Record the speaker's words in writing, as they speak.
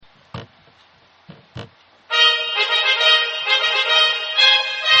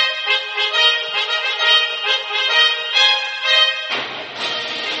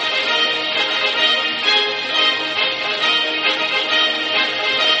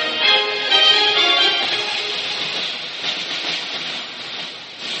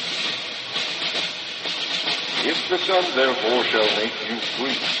The Son therefore shall make you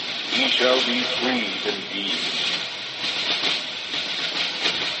free. Ye shall be freed indeed.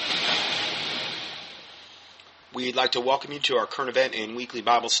 We'd like to welcome you to our current event and weekly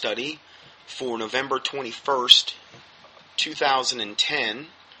Bible study for November 21st, 2010.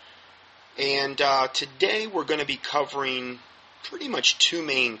 And today we're going to be covering pretty much two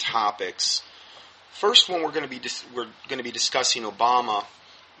main topics. First one, we're going to be discussing Obama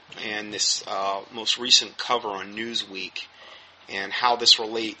and this most recent cover on Newsweek and how this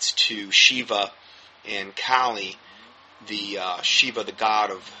relates to Shiva and Kali, the Shiva, the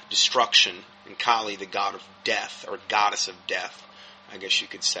god of destruction, and Kali, the god of death, or goddess of death, I guess you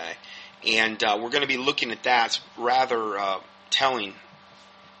could say. And we're going to be looking at that. It's rather telling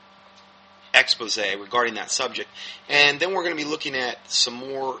expose regarding that subject. And then we're going to be looking at some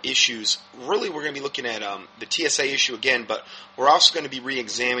more issues. Really, we're going to be looking at the TSA issue again, but we're also going to be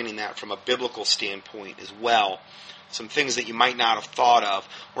re-examining that from a biblical standpoint as well. Some things that you might not have thought of.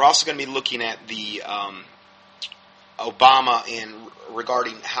 We're also going to be looking at the Obama and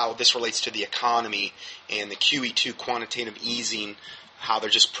regarding how this relates to the economy and the QE2 quantitative easing, how they're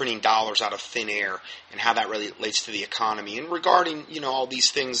just printing dollars out of thin air, and how that relates to the economy. And regarding, all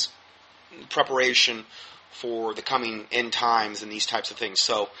these things, preparation for the coming end times and these types of things.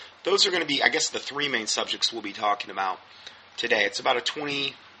 So those are going to be, I guess, the three main subjects we'll be talking about today. It's about a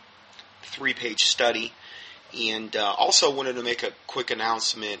 23-page study. And also wanted to make a quick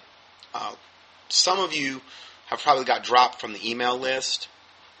announcement. Some of you have probably got dropped from the email list.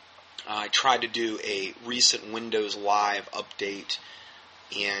 I tried to do a recent Windows Live update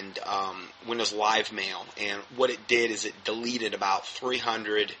and Windows Live Mail. And what it did is it deleted about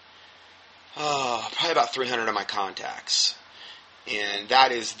 300 of my contacts. And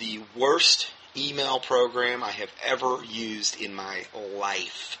that is the worst email program I have ever used in my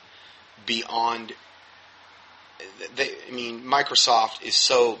life. Beyond, Microsoft is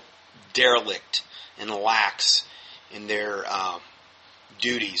so derelict and lax in their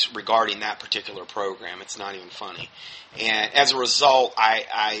duties regarding that particular program. It's not even funny. And as a result,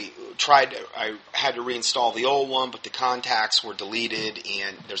 I had to reinstall the old one, but the contacts were deleted,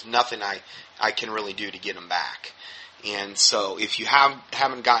 and there's nothing I can really do to get them back. And so if you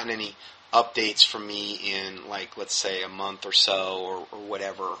haven't gotten any updates from me in, let's say a month or so, or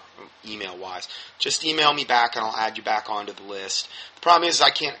whatever, email-wise, just email me back and I'll add you back onto the list. The problem is I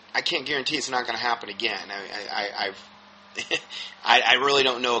can't guarantee it's not going to happen again. I really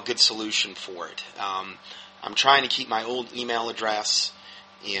don't know a good solution for it. I'm trying to keep my old email address,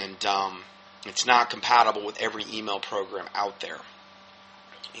 and it's not compatible with every email program out there.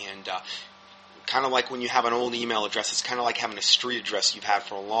 And kind of like when you have an old email address, it's kind of like having a street address you've had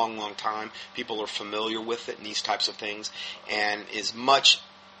for a long, long time. People are familiar with it and these types of things. And as much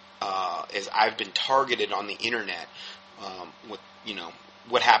as I've been targeted on the internet, with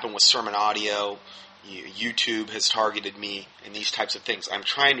what happened with Sermon Audio, YouTube has targeted me, and these types of things. I'm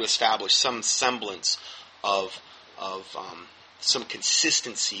trying to establish some semblance of some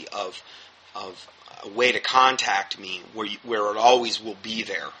consistency of a way to contact me where it always will be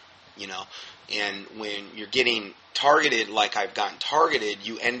there, And when you're getting targeted like I've gotten targeted,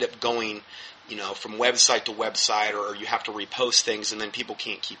 you end up going, from website to website, or you have to repost things, and then people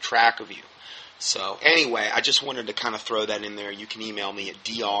can't keep track of you. So anyway, I just wanted to kind of throw that in there. You can email me at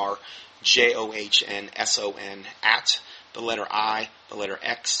drjohnson at the letter I, the letter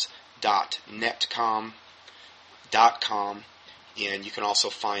X, .netcom.com, and you can also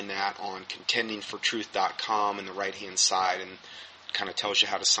find that on contendingfortruth.com in the right-hand side, and kind of tells you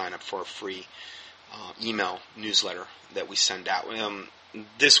how to sign up for a free email newsletter that we send out.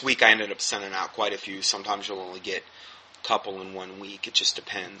 This week I ended up sending out quite a few. Sometimes you'll only get a couple in 1 week. It just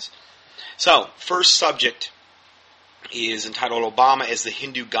depends. So, first subject is entitled Obama as the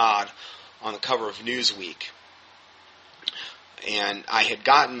Hindu God on the cover of Newsweek. And I had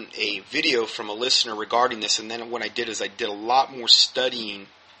gotten a video from a listener regarding this, and then what I did is I did a lot more studying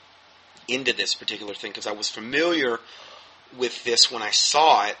into this particular thing, because I was familiar with this when I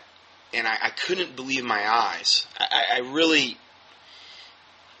saw it, and I couldn't believe my eyes.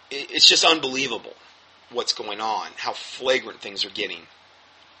 It's just unbelievable what's going on, how flagrant things are getting.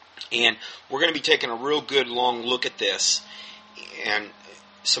 And we're going to be taking a real good long look at this, and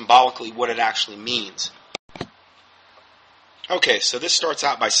symbolically what it actually means. Okay, so this starts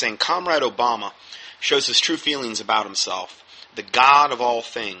out by saying, Comrade Obama shows his true feelings about himself, the God of all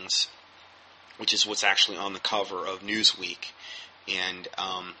things, which is what's actually on the cover of Newsweek. And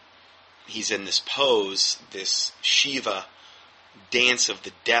he's in this pose, this Shiva dance of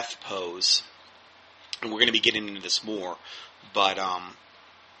the death pose. And we're going to be getting into this more. But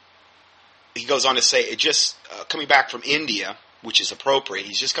he goes on to say, it just coming back from India, which is appropriate.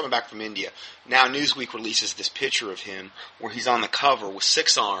 He's just coming back from India. Now Newsweek releases this picture of him where he's on the cover with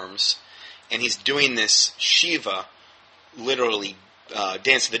 6 arms, and he's doing this Shiva, literally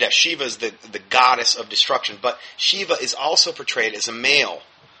dance of the dead. Shiva is the goddess of destruction, but Shiva is also portrayed as a male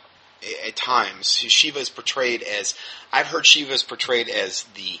at times. Shiva is portrayed as, I've heard Shiva is portrayed as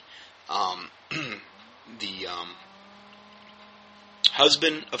the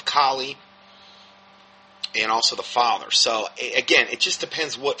husband of Kali, and also the father. So, again, it just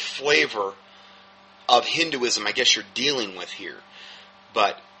depends what flavor of Hinduism, I guess, you're dealing with here.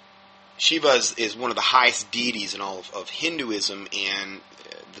 But Shiva is one of the highest deities in all of Hinduism and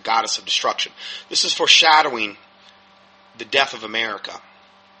the goddess of destruction. This is foreshadowing the death of America.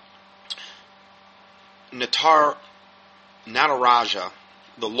 Nataraja,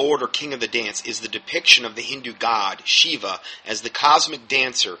 the Lord or King of the Dance, is the depiction of the Hindu god Shiva as the cosmic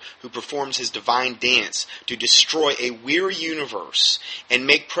dancer who performs his divine dance to destroy a weary universe and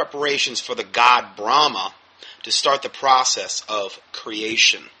make preparations for the god Brahma to start the process of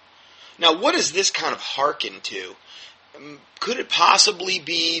creation. Now, what does this kind of hearken to? Could it possibly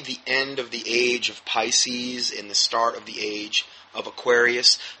be the end of the age of Pisces and the start of the age of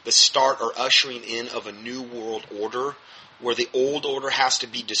Aquarius, the start or ushering in of a new world order, where the old order has to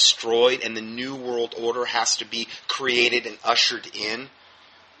be destroyed and the new world order has to be created and ushered in?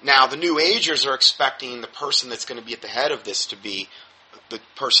 Now, the New Agers are expecting the person that's going to be at the head of this to be the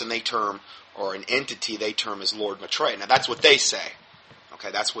person they term, or an entity they term as Lord Maitreya. Now, that's what they say.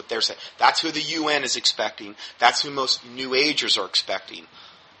 Okay, that's what they're saying. That's who the UN is expecting. That's who most New Agers are expecting.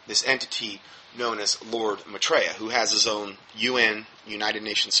 This entity known as Lord Maitreya, who has his own UN, United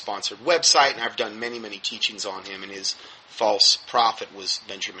Nations sponsored website, and I've done many, many teachings on him, and his false prophet was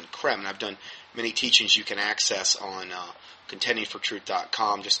Benjamin Creme. And I've done many teachings you can access on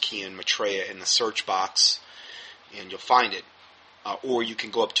contendingfortruth.com. Just key in Maitreya in the search box, and you'll find it. Or you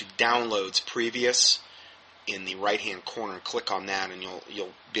can go up to Downloads Previous in the right-hand corner and click on that, and you'll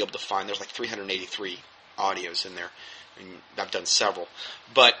be able to find, there's like 383 audios in there, and I've done several.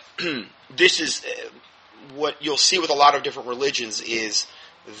 But this is what you'll see with a lot of different religions is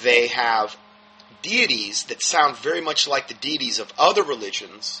they have deities that sound very much like the deities of other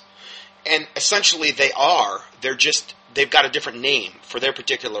religions, and essentially they've got a different name for their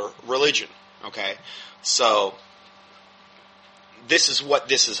particular religion. Okay, so this is what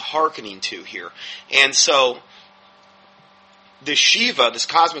this is hearkening to here. And so this Shiva, this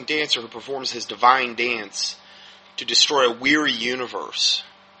cosmic dancer who performs his divine dance to destroy a weary universe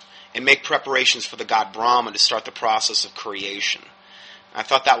and make preparations for the god Brahma to start the process of creation. I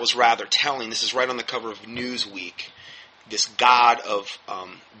thought that was rather telling. This is right on the cover of Newsweek. This god of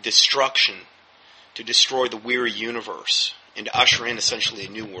destruction to destroy the weary universe and to usher in essentially a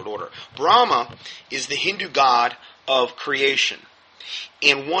new world order. Brahma is the Hindu god of creation,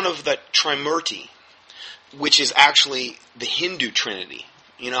 and one of the Trimurti, which is actually the Hindu Trinity.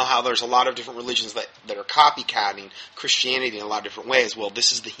 You know how there's a lot of different religions that are copycatting Christianity in a lot of different ways. Well,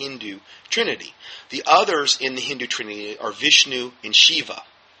 this is the Hindu Trinity. The others in the Hindu Trinity are Vishnu and Shiva.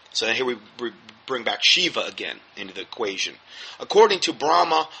 So here we bring back Shiva again into the equation. According to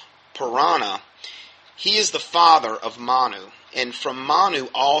Brahma Purana, he is the father of Manu, and from Manu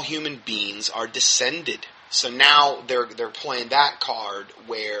all human beings are descended. So now they're playing that card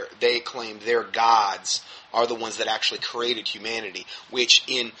where they claim their gods are the ones that actually created humanity, which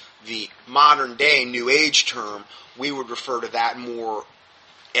in the modern day New Age term, we would refer to that more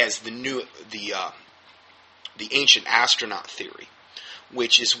as the ancient astronaut theory,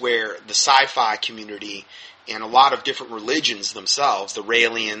 which is where the sci-fi community and a lot of different religions themselves, the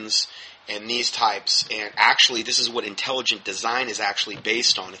Raelians and these types, and actually this is what intelligent design is actually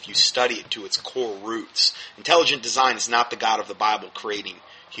based on if you study it to its core roots. Intelligent design is not the God of the Bible creating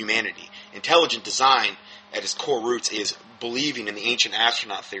humanity. Intelligent design at its core roots is believing in the ancient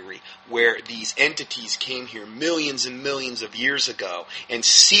astronaut theory, where these entities came here millions and millions of years ago and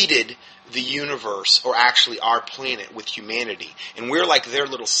seeded the universe, or actually our planet, with humanity. And we're like their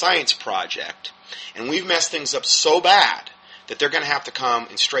little science project. And we've messed things up so bad that they're going to have to come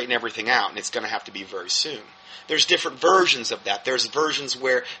and straighten everything out, and it's going to have to be very soon. There's different versions of that. There's versions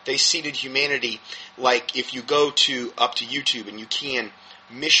where they seeded humanity, like if you go up to YouTube and you key in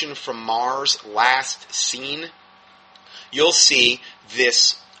Mission from Mars last seen, you'll see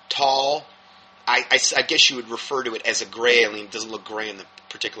this tall, I guess you would refer to it as a gray alien. It doesn't look gray in the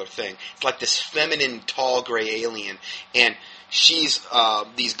particular thing. It's like this feminine, tall, gray alien, and she's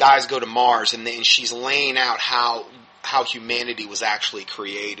these guys go to Mars, and she's laying out how humanity was actually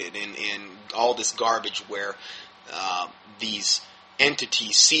created, and all this garbage where these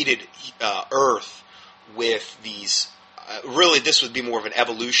entity seeded Earth with these. Really, this would be more of an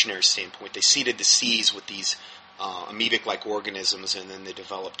evolutionary standpoint. They seeded the seas with these amoebic-like organisms, and then they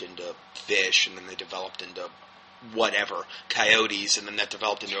developed into fish, and then they developed into whatever, coyotes, and then that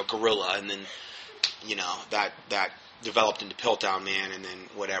developed into a gorilla, and then, that developed into Piltdown Man, and then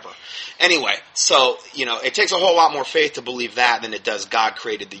whatever. Anyway, so, it takes a whole lot more faith to believe that than it does God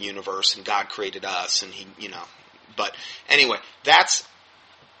created the universe, and God created us, and But, anyway, that's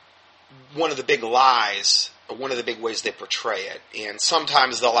one of the big lies, or one of the big ways they portray it. And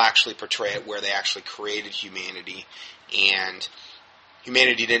sometimes they'll actually portray it where they actually created humanity, and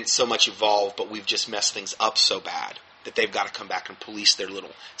humanity didn't so much evolve, but we've just messed things up so bad that they've got to come back and police their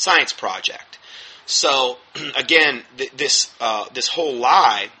little science project. So, again, this whole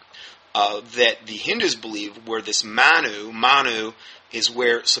lie that the Hindus believe, where this Manu is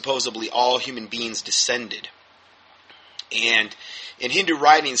where supposedly all human beings descended. And in Hindu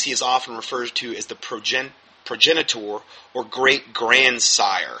writings, he is often referred to as the progenitor or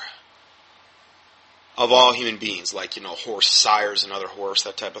great-grandsire of all human beings, like, horse sires another horse,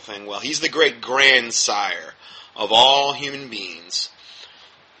 that type of thing. Well, he's the great-grandsire of all human beings.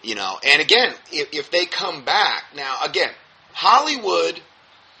 And again, if they come back, now again, Hollywood,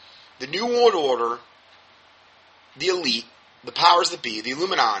 the New World Order, the elite, the powers that be, the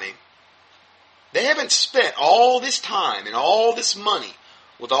Illuminati, they haven't spent all this time and all this money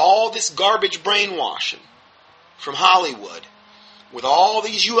with all this garbage brainwashing from Hollywood, with all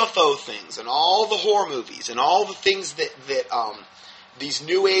these UFO things and all the horror movies and all the things that these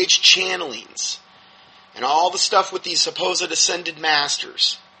New Age channelings and all the stuff with these supposed ascended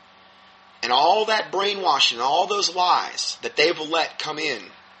masters and all that brainwashing and all those lies that they've let come in.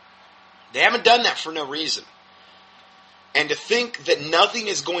 They haven't done that for no reason. And to think that nothing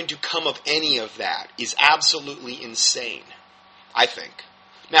is going to come of any of that is absolutely insane, I think.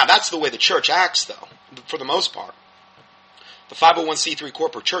 Now, that's the way the church acts, though, for the most part. The 501c3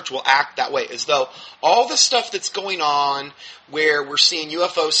 corporate church will act that way, as though all the stuff that's going on, where we're seeing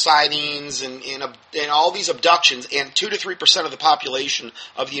UFO sightings and all these abductions, and 2 to 3% of the population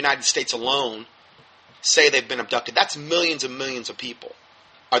of the United States alone say they've been abducted. That's millions and millions of people.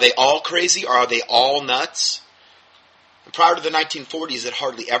 Are they all crazy, or are they all nuts? And prior to the 1940s, it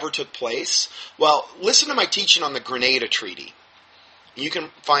hardly ever took place. Well, listen to my teaching on the Grenada Treaty. You can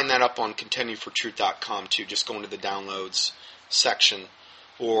find that up on contendingfortruth.com too. Just go into the downloads section,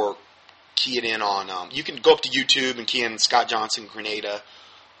 or key it in on. You can go up to YouTube and key in Scott Johnson Grenada.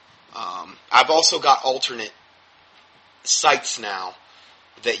 I've also got alternate sites now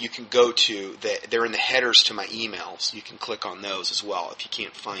that you can go to. That they're in the headers to my emails. You can click on those as well if you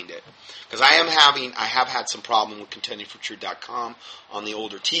can't find it. Because I have had some problem with contendingfortruth.com on the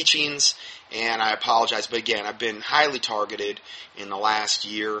older teachings, and I apologize. But again, I've been highly targeted in the last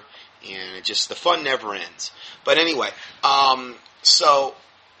year, and the fun never ends. But anyway, so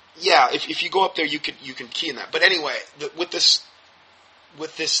yeah, if you go up there, you can key in that. But anyway, with this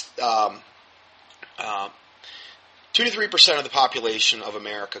 2 to 3% of the population of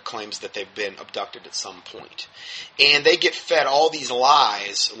America claims that they've been abducted at some point. And they get fed all these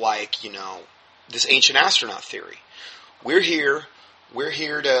lies like, this ancient astronaut theory. We're here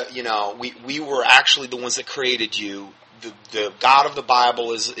to, we were actually the ones that created you. The God of the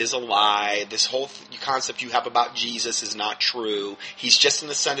Bible is a lie. This whole concept you have about Jesus is not true. He's just an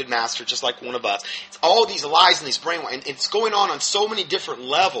ascended master, just like one of us. It's all these lies and these brainwash, and it's going on so many different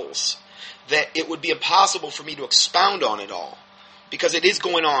levels that it would be impossible for me to expound on it all, because it is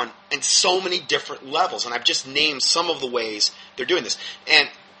going on in so many different levels, and I've just named some of the ways they're doing this. And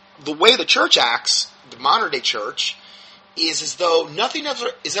the way the church acts, the modern day church, is as though nothing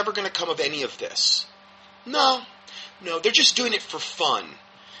is ever going to come of any of this. No, they're just doing it for fun.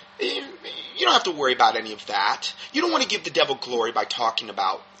 You don't have to worry about any of that. You don't want to give the devil glory by talking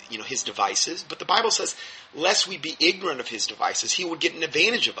about his devices, but the Bible says, lest we be ignorant of his devices, he would get an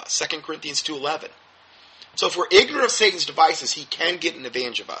advantage of us. 2 Corinthians 2:11. So if we're ignorant of Satan's devices, he can get an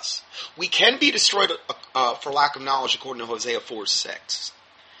advantage of us. We can be destroyed for lack of knowledge, according to Hosea 4:6.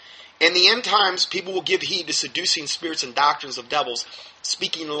 In the end times, people will give heed to seducing spirits and doctrines of devils,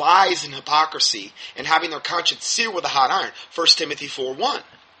 speaking lies and hypocrisy, and having their conscience seared with a hot iron. 1 Timothy 4:1.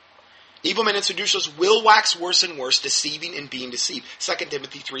 Evil men and seducers will wax worse and worse, deceiving and being deceived. 2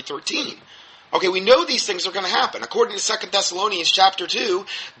 Timothy 3:13. Okay, we know these things are going to happen. According to 2 Thessalonians chapter 2,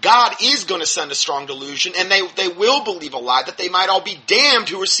 God is going to send a strong delusion, and they will believe a lie, that they might all be damned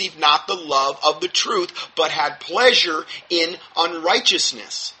who received not the love of the truth, but had pleasure in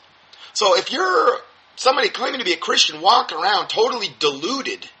unrighteousness. So if you're somebody claiming to be a Christian, walking around totally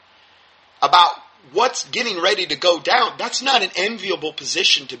deluded about what's getting ready to go down, that's not an enviable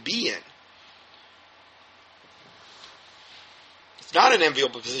position to be in. It's not an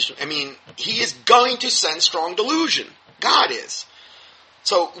enviable position. I mean, he is going to send strong delusion. God is.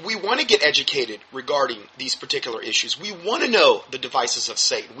 So we want to get educated regarding these particular issues. We want to know the devices of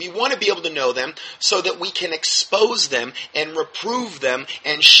Satan. We want to be able to know them so that we can expose them and reprove them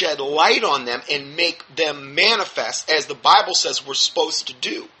and shed light on them and make them manifest as the Bible says we're supposed to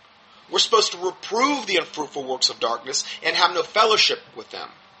do. We're supposed to reprove the unfruitful works of darkness and have no fellowship with them.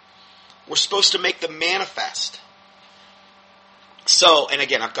 We're supposed to make them manifest. So, and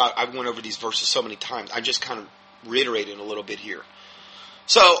again, I went over these verses so many times. I just kind of reiterated a little bit here.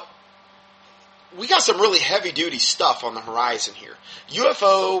 So, we got some really heavy-duty stuff on the horizon here.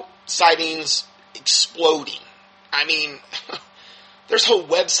 UFO sightings exploding. I mean, there's whole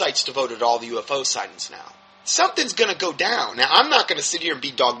websites devoted to all the UFO sightings now. Something's going to go down. Now, I'm not going to sit here and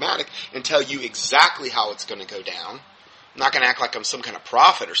be dogmatic and tell you exactly how it's going to go down. I'm not going to act like I'm some kind of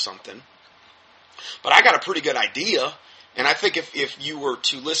prophet or something. But I got a pretty good idea. And I think if you were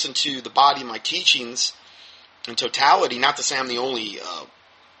to listen to the body of my teachings in totality, not to say I'm the only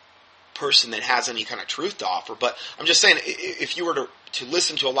person that has any kind of truth to offer, but I'm just saying if you were to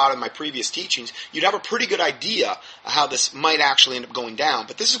listen to a lot of my previous teachings, you'd have a pretty good idea of how this might actually end up going down.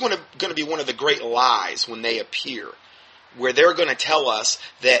 But this is going to be one of the great lies when they appear, where they're going to tell us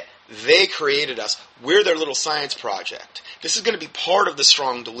that they created us. We're their little science project. This is going to be part of the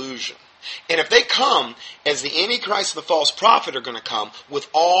strong delusion. And if they come as the Antichrist and the false prophet are going to come with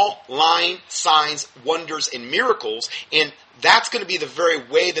all lying, signs, wonders, and miracles, and that's going to be the very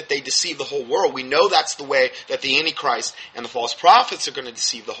way that they deceive the whole world. We know that's the way that the Antichrist and the false prophets are going to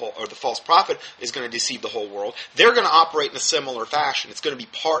deceive the whole, or the false prophet is going to deceive the whole world. They're going to operate in a similar fashion. It's going to be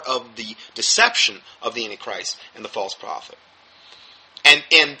part of the deception of the Antichrist and the false prophet.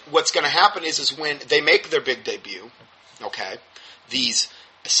 And what's going to happen is when they make their big debut, okay, these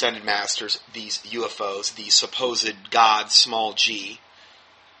ascended masters, these UFOs, these supposed gods, small g,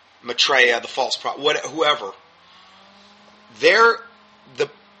 Maitreya, the false prophet, whoever, the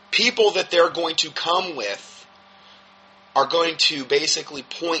people that they're going to come with are going to basically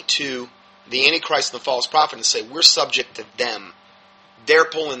point to the Antichrist and the false prophet and say, we're subject to them. They're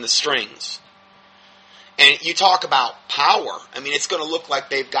pulling the strings. And you talk about power. I mean, it's going to look like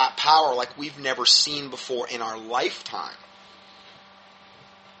they've got power like we've never seen before in our lifetime.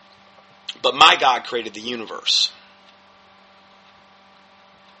 But my God created the universe.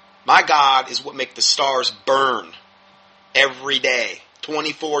 My God is what makes the stars burn every day,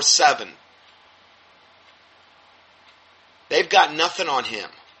 24/7. They've got nothing on him.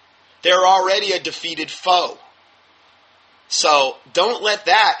 They're already a defeated foe. So don't let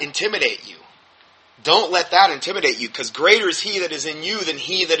that intimidate you. Don't let that intimidate you, because greater is he that is in you than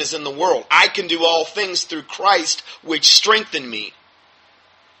he that is in the world. I can do all things through Christ, which strengthen me.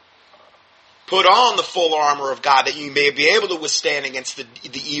 Put on the full armor of God that you may be able to withstand against the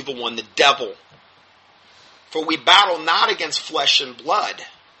evil one, the devil. For we battle not against flesh and blood,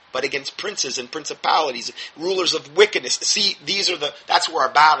 but against princes and principalities, rulers of wickedness. See, that's where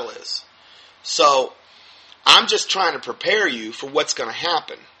our battle is. So, I'm just trying to prepare you for what's going to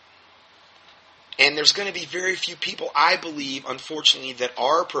happen. And there's going to be very few people, I believe, unfortunately, that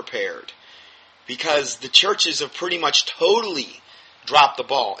are prepared. Because the churches have pretty much totally dropped the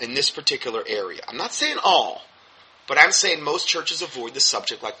ball in this particular area. I'm not saying all, but I'm saying most churches avoid the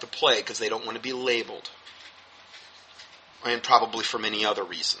subject like the plague because they don't want to be labeled. And probably for many other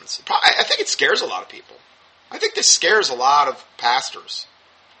reasons. I think it scares a lot of people. I think this scares a lot of pastors.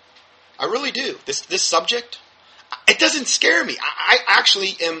 I really do. This subject, it doesn't scare me. I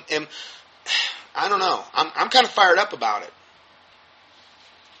actually am I don't know. I'm kind of fired up about it.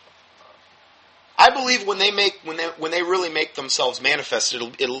 I believe when they really make themselves manifest, it'll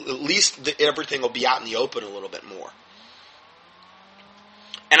at least everything will be out in the open a little bit more.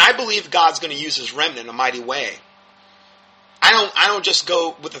 And I believe God's going to use His remnant in a mighty way. I don't just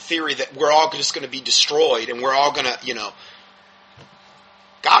go with the theory that we're all just going to be destroyed and we're all going to,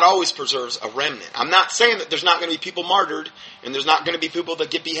 God always preserves a remnant. I'm not saying that there's not going to be people martyred and there's not going to be people that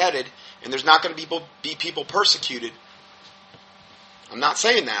get beheaded and there's not going to be people persecuted. I'm not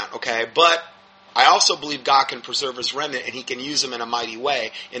saying that, okay? But I also believe God can preserve His remnant and He can use them in a mighty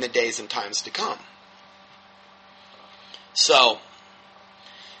way in the days and times to come. So,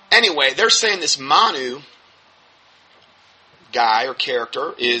 anyway, they're saying this Manu guy or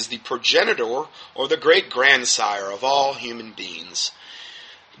character is the progenitor or the great-grandsire of all human beings.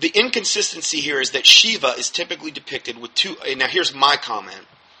 The inconsistency here is that Shiva is typically depicted with two... Now, here's my comment.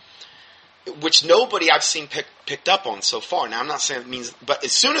 which nobody I've seen picked up on so far. Now, I'm not saying it means, but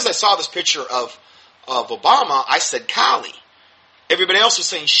as soon as I saw this picture of Obama, I said Kali. Everybody else was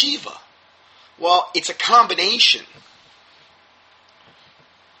saying Shiva. Well, it's a combination.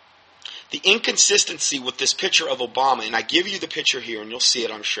 The inconsistency with this picture of Obama, and I give you the picture here, and you'll see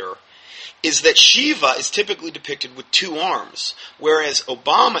it, I'm sure, is that Shiva is typically depicted with 2 arms, whereas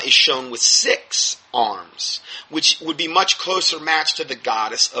Obama is shown with 6 arms, which would be much closer matched to the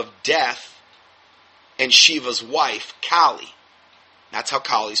goddess of death and Shiva's wife, Kali. That's how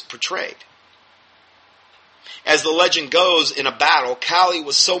Kali's portrayed. As the legend goes, in a battle, Kali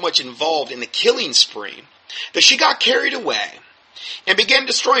was so much involved in the killing spree that she got carried away and began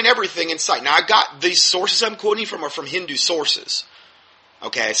destroying everything in sight. Now, I got these sources I'm quoting from are from Hindu sources.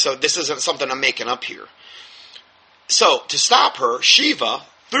 Okay, so this isn't something I'm making up here. So, to stop her, Shiva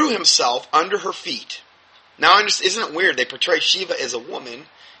threw himself under her feet. Now, isn't it weird? They portray Shiva as a woman, and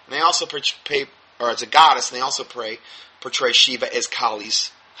they also portray, or as a goddess, and they also portray Shiva as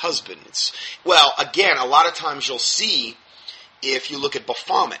Kali's husband. Well, again, a lot of times you'll see, if you look at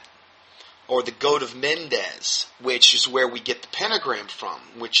Baphomet, or the goat of Mendes, which is where we get the pentagram from,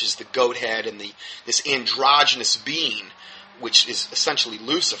 which is the goat head and this androgynous being, which is essentially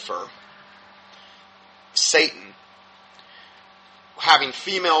Lucifer, Satan, having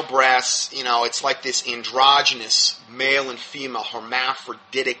female breasts. It's like this androgynous male and female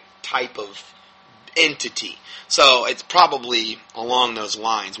hermaphroditic type of entity. So it's probably along those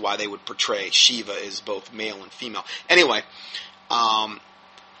lines why they would portray Shiva as both male and female. Anyway,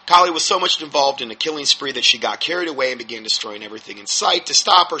 Kali was so much involved in the killing spree that she got carried away and began destroying everything in sight. To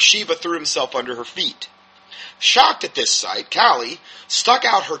stop her, Shiva threw himself under her feet. Shocked at this sight, Kali stuck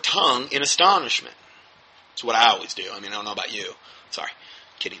out her tongue in astonishment. That's what I always do. I don't know about you. Sorry,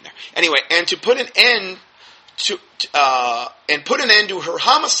 kidding there. Anyway, and to put an end to her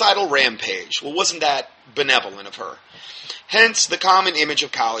homicidal rampage. Well, wasn't that benevolent of her? Hence, the common image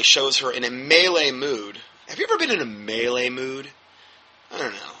of Kali shows her in a melee mood. Have you ever been in a melee mood? I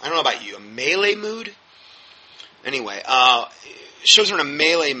don't know. I don't know about you. A melee mood? Anyway, shows her in a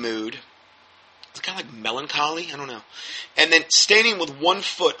melee mood. It's kind of like melancholy. I don't know. And then standing with one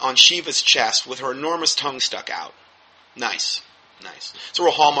foot on Shiva's chest with her enormous tongue stuck out. Nice. It's a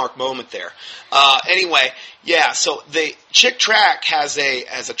real hallmark moment there. Anyway, yeah, so the Chick Tract has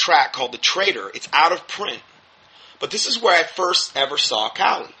a tract called The Traitor. It's out of print. But this is where I first ever saw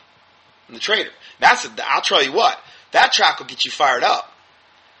Kali in The Traitor. I'll tell you what, that tract will get you fired up.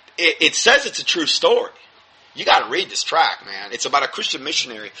 It says it's a true story. You got to read this tract, man. It's about a Christian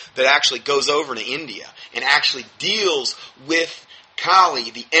missionary that actually goes over to India and actually deals with Kali,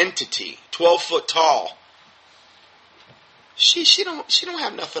 the entity, 12 foot tall. She don't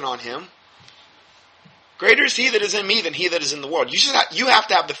have nothing on him. Greater is he that is in me than he that is in the world. You have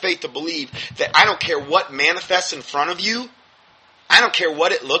to have the faith to believe that I don't care what manifests in front of you. I don't care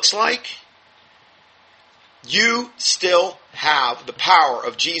what it looks like. You still have the power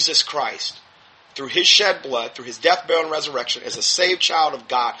of Jesus Christ. Through his shed blood, through his death, burial, and resurrection, as a saved child of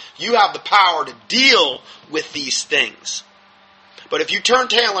God, you have the power to deal with these things. But if you turn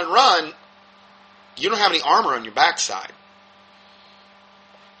tail and run, you don't have any armor on your backside.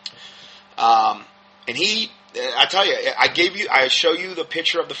 I tell you, I show you the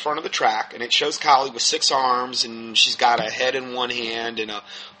picture of the front of the track, and it shows Kali with 6 arms, and she's got a head in one hand, and a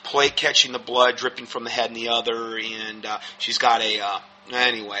plate catching the blood dripping from the head in the other, and she's got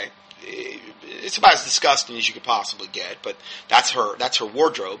anyway, it's about as disgusting as you could possibly get, but that's her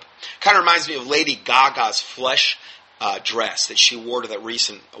wardrobe. Kind of reminds me of Lady Gaga's flesh dress that she wore to that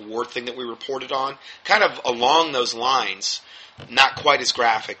recent award thing that we reported on. Kind of along those lines, not quite as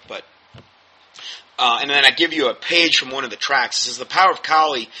graphic, but and then I give you a page from one of the tracts. It says, the power of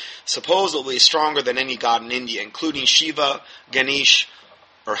Kali supposedly is stronger than any god in India, including Shiva, Ganesh,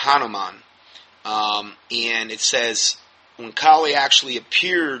 or Hanuman. And it says, when Kali actually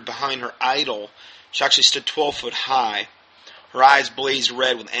appeared behind her idol, she actually stood 12 foot high. Her eyes blazed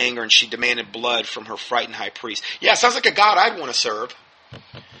red with anger, and she demanded blood from her frightened high priest. Yeah, sounds like a god I'd want to serve.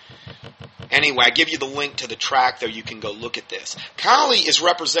 Anyway, I give you the link to the tract there. You can go look at this. Kali is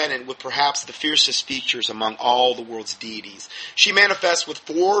represented with perhaps the fiercest features among all the world's deities. She manifests with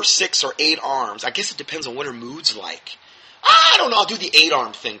 4, 6, or 8 arms. I guess it depends on what her mood's like. I don't know. I'll do the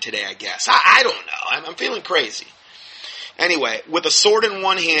 8-arm thing today, I guess. I don't know. I'm feeling crazy. Anyway, with a sword in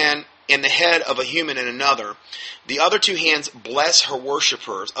one hand and the head of a human in another, the other 2 hands bless her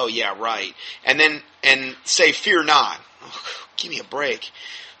worshippers. Oh, yeah, right. And say, fear not. Oh, give me a break.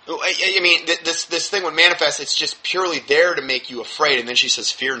 I mean, this thing would manifest, it's just purely there to make you afraid, and then she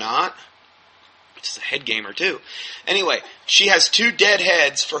says, fear not? which is a head gamer too. Anyway, she has 2 dead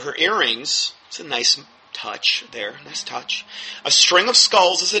heads for her earrings. It's a nice touch there. Nice touch. A string of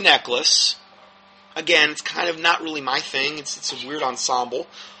skulls as a necklace. Again, it's kind of not really my thing. It's a weird ensemble.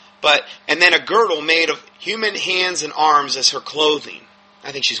 And then a girdle made of human hands and arms as her clothing.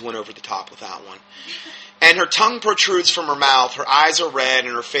 I think she's went over the top with that one. And her tongue protrudes from her mouth. Her eyes are red,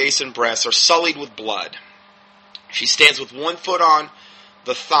 and her face and breasts are sullied with blood. She stands with one foot on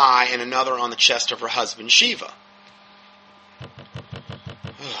the thigh and another on the chest of her husband, Shiva.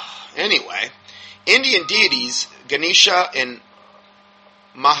 Anyway, Indian deities, Ganesha and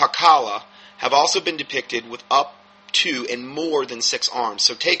Mahakala, have also been depicted with up to and more than 6 arms.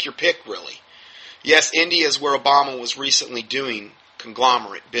 So take your pick, really. Yes, India is where Obama was recently doing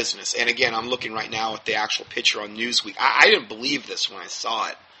conglomerate business. And again, I'm looking right now at the actual picture on Newsweek. I didn't believe this when I saw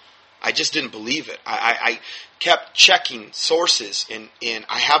it. I just didn't believe it. I kept checking sources, and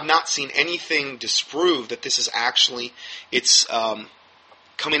I have not seen anything disprove that this is actually, it's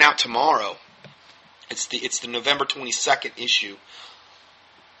coming out tomorrow. It's the November 22nd issue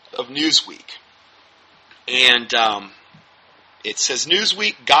of Newsweek. And it says,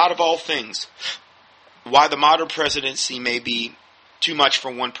 Newsweek, God of all things, why the modern presidency may be too much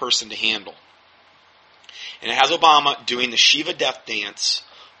for one person to handle. And it has Obama doing the Shiva death dance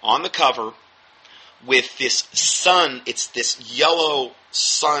on the cover with this sun. It's this yellow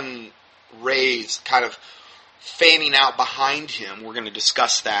sun rays kind of fanning out behind him. We're going to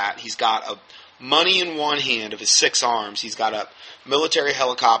discuss that. He's got a money in one hand of his 6 arms. He's got a military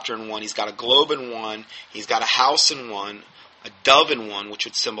helicopter in one. He's got a globe in one. He's got a house in one, a dove in one, which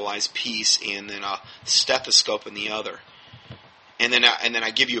would symbolize peace, and then a stethoscope in the other. And then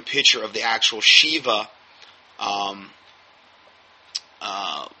I give you a picture of the actual Shiva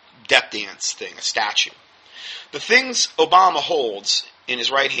death dance thing, a statue. The things Obama holds in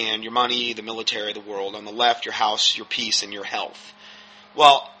his right hand, your money, the military, the world. On the left, your house, your peace, and your health.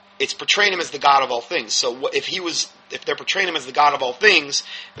 Well, it's portraying him as the God of all things. So if they're portraying him as the God of all things,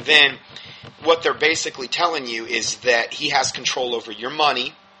 then what they're basically telling you is that he has control over your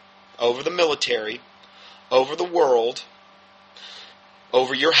money, over the military, over the world,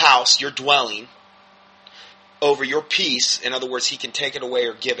 over your house, your dwelling, over your peace. In other words, he can take it away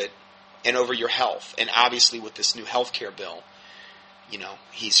or give it, and over your health. And obviously with this new health care bill,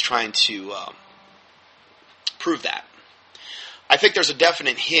 he's trying to prove that. I think there's a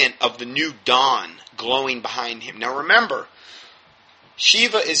definite hint of the new dawn glowing behind him. Now remember,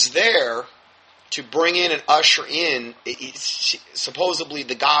 Shiva is there to bring in and usher in, supposedly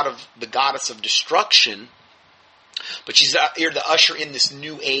the goddess of destruction, but she's here to usher in this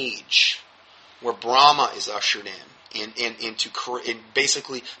new age where Brahma is ushered in. And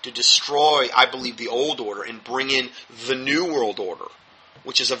basically to destroy, I believe, the old order and bring in the new world order,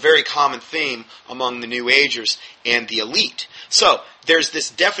 which is a very common theme among the New Agers and the elite. So there's this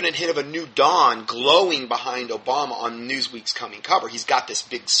definite hint of a new dawn glowing behind Obama on Newsweek's coming cover. He's got this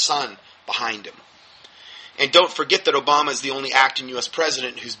big sun behind him. And don't forget that Obama is the only acting U.S.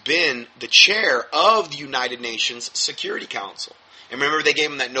 president who's been the chair of the United Nations Security Council. And remember, they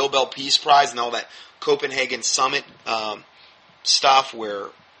gave him that Nobel Peace Prize and all that Copenhagen Summit stuff where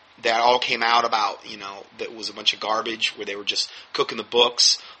that all came out about, that was a bunch of garbage, where they were just cooking the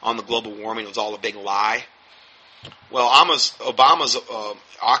books on the global warming. It was all a big lie. Well, Obama's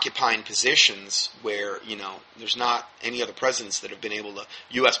occupying positions where, there's not any other presidents that have been able to,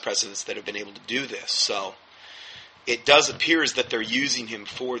 U.S. presidents that have been able to do this. So it does appear as that they're using him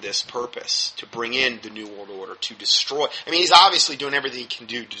for this purpose, to bring in the New World Order, to destroy. I mean, he's obviously doing everything he can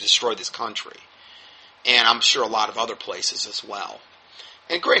do to destroy this country. And I'm sure a lot of other places as well.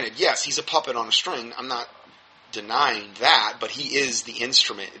 And granted, yes, he's a puppet on a string. I'm not denying that, but he is the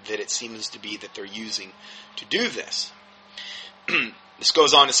instrument that it seems to be that they're using to do this. This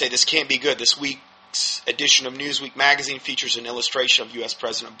goes on to say, this can't be good. This week's edition of Newsweek magazine features an illustration of U.S.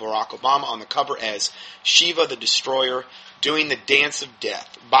 President Barack Obama on the cover as Shiva the Destroyer doing the dance of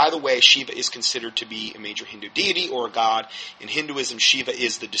death. By the way, Shiva is considered to be a major Hindu deity or a god. In Hinduism, Shiva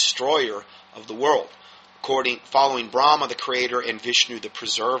is the destroyer of the world, following Brahma the creator and Vishnu the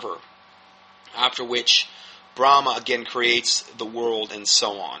preserver, after which Brahma again creates the world, and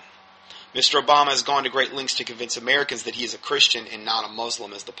so on. Mr. Obama has gone to great lengths to convince Americans that he is a Christian and not a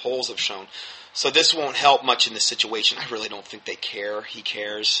Muslim, as the polls have shown. So this won't help much in this situation. I really don't think they care. He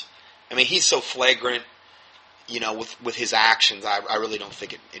cares. I mean, he's so flagrant, with his actions. I really don't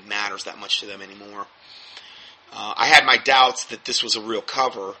think it matters that much to them anymore. I had my doubts that this was a real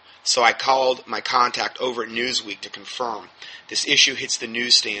cover, so I called my contact over at Newsweek to confirm. This issue hits the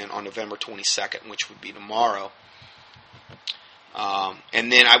newsstand on November 22nd, which would be tomorrow.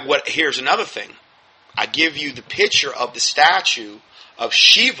 And then here's another thing. I give you the picture of the statue of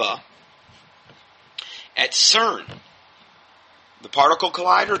Shiva at CERN. The particle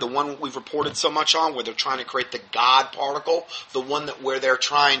collider, the one we've reported so much on, where they're trying to create the God particle, the one where they're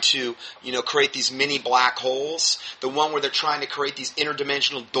trying to, create these mini black holes, the one where they're trying to create these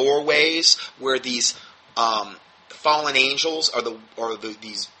interdimensional doorways where these fallen angels are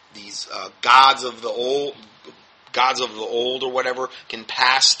these gods of the old or whatever can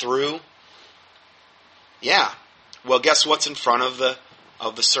pass through. Yeah. Well, guess what's in front of the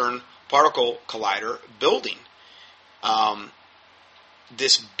CERN particle collider building?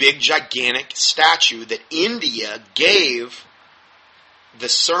 This big, gigantic statue that India gave the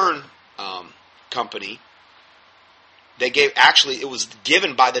CERN company. It was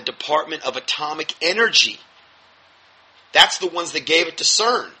given by the Department of Atomic Energy. That's the ones that gave it to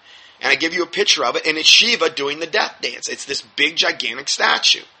CERN. And I give you a picture of it, and it's Shiva doing the death dance. It's this big, gigantic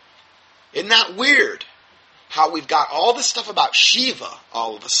statue. Isn't that weird? How we've got all this stuff about Shiva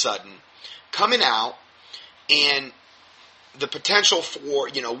all of a sudden coming out, and the potential for,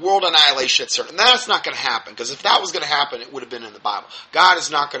 world annihilation at CERN. And that's not going to happen, because if that was going to happen, it would have been in the Bible. God is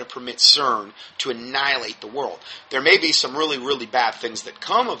not going to permit CERN to annihilate the world. There may be some really, really bad things that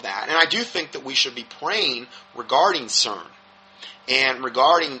come of that, and I do think that we should be praying regarding CERN and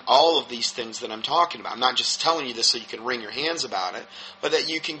regarding all of these things that I'm talking about. I'm not just telling you this so you can wring your hands about it, but that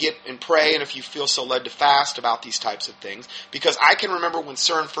you can get and pray, and if you feel so led to fast about these types of things. Because I can remember when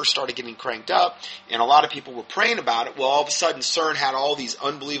CERN first started getting cranked up, and a lot of people were praying about it, well, all of a sudden CERN had all these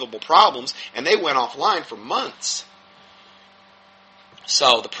unbelievable problems, and they went offline for months.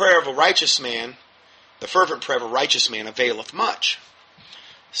 So the prayer of a righteous man, the fervent prayer of a righteous man availeth much.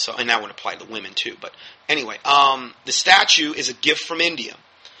 So, and that would apply to women too. But anyway, the statue is a gift from India,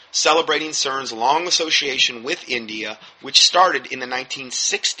 celebrating CERN's long association with India, which started in the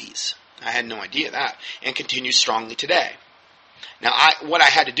 1960s. I had no idea that, and continues strongly today. Now, what I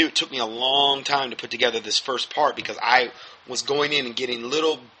had to do, it took me a long time to put together this first part, because I was going in and getting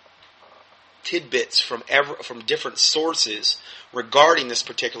little tidbits from different sources regarding this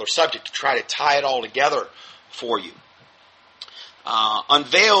particular subject to try to tie it all together for you.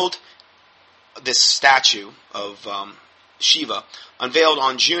 Unveiled this statue of Shiva, unveiled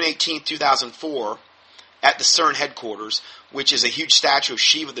on June 18, 2004, at the CERN headquarters, which is a huge statue of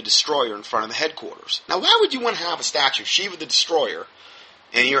Shiva the Destroyer in front of the headquarters. Now, why would you want to have a statue of Shiva the Destroyer,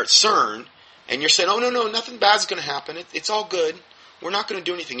 and you're at CERN, and you're saying, oh, no, nothing bad's going to happen, it's all good, we're not going to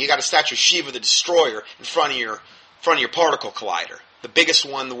do anything. You got a statue of Shiva the Destroyer in front of your particle collider, the biggest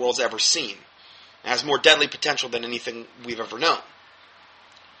one the world's ever seen. It has more deadly potential than anything we've ever known.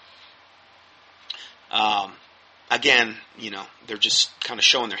 Again, they're just kind of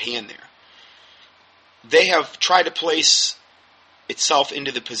showing their hand there. They have tried to place itself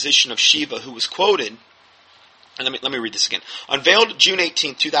into the position of Shiva, who was quoted, and let me read this again. Unveiled June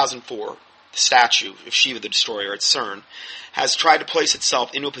 18, 2004, the statue of Shiva the Destroyer at CERN has tried to place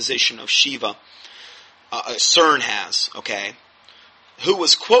itself into a position of Shiva, CERN has, okay, who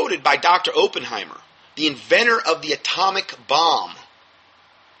was quoted by Dr. Oppenheimer, the inventor of the atomic bomb,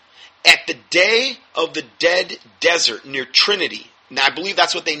 at the Day of the Dead Desert near Trinity. Now, I believe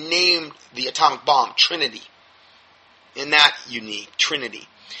that's what they named the atomic bomb, Trinity. Isn't that unique? Trinity.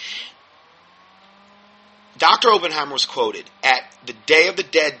 Dr. Oppenheimer was quoted at the Day of the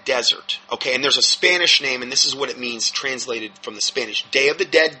Dead Desert. Okay, and there's a Spanish name, and this is what it means translated from the Spanish. Day of the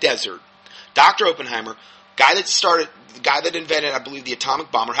Dead Desert. Dr. Oppenheimer, the guy that invented, I believe, the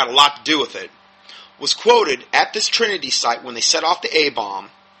atomic bomb, or had a lot to do with it, was quoted at this Trinity site when they set off the A-bomb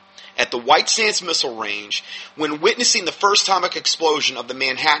at the White Sands Missile Range. When witnessing the first atomic explosion of the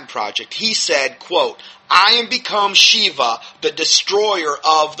Manhattan Project, he said, quote, "I am become Shiva, the destroyer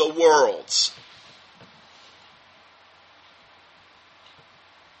of the worlds."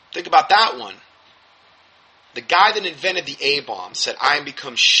 Think about that one. The guy that invented the A-bomb said, "I am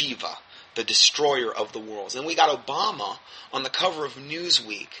become Shiva, the destroyer of the worlds." And we got Obama on the cover of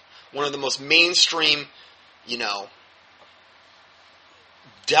Newsweek, one of the most mainstream,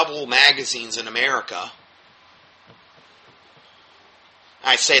 devil magazines in America.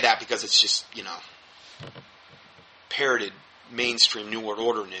 I say that because it's just, parroted mainstream New World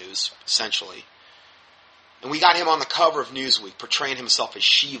Order news, essentially. And we got him on the cover of Newsweek, portraying himself as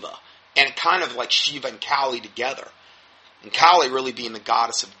Shiva. And kind of like Shiva and Kali together. And Kali really being the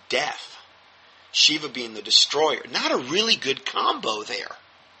goddess of death. Shiva being the destroyer. Not a really good combo there.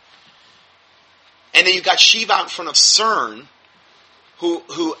 And then you've got Shiva out in front of CERN,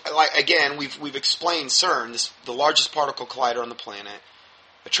 who like, again, we've explained CERN, the largest particle collider on the planet.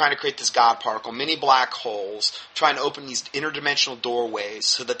 They're trying to create this God particle, mini black holes, trying to open these interdimensional doorways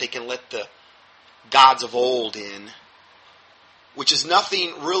so that they can let the gods of old in, which is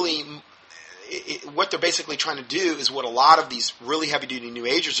nothing really. What they're basically trying to do is what a lot of these really heavy-duty New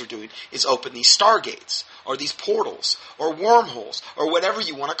Agers are doing, is open these stargates, or these portals, or wormholes, or whatever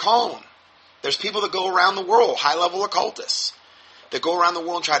you want to call them. There's people that go around the world, high-level occultists, that go around the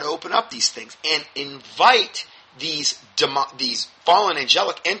world and try to open up these things and invite these fallen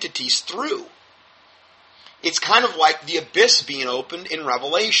angelic entities through. It's kind of like the abyss being opened in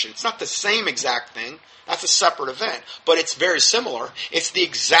Revelation. It's not the same exact thing. That's a separate event. But it's very similar. It's the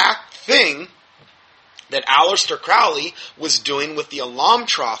exact thing that Aleister Crowley was doing with the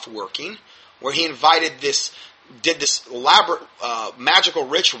Alamtroth working, where he did this elaborate magical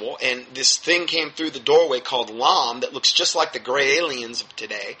ritual, and this thing came through the doorway called Lam that looks just like the gray aliens of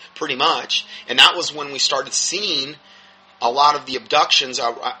today, pretty much. And that was when we started seeing a lot of the abductions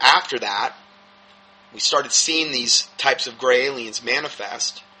after that. We started seeing these types of gray aliens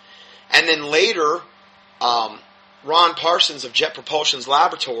manifest. And then later, Ron Parsons of Jet Propulsion's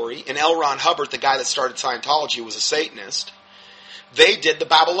laboratory and L. Ron Hubbard, the guy that started Scientology, was a Satanist. They did the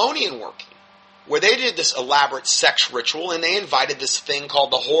Babylonian working, where they did this elaborate sex ritual, and they invited this thing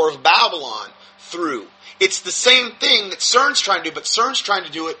called the Whore of Babylon through. It's the same thing that CERN's trying to do, but CERN's trying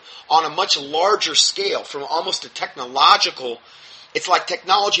to do it on a much larger scale, from almost a technological. It's like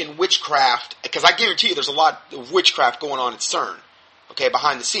technology and witchcraft, because I guarantee you there's a lot of witchcraft going on at CERN, okay,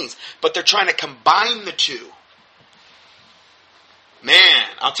 behind the scenes. But they're trying to combine the two. Man,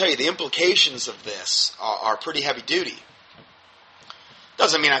 I'll tell you, the implications of this are pretty heavy duty.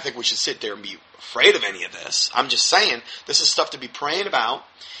 Doesn't mean I think we should sit there and be afraid of any of this. I'm just saying, this is stuff to be praying about.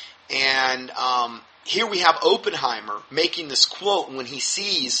 And here we have Oppenheimer making this quote when he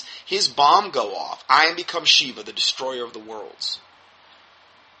sees his bomb go off. I am become Shiva, the destroyer of the worlds.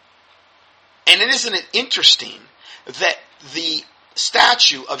 And isn't it interesting that the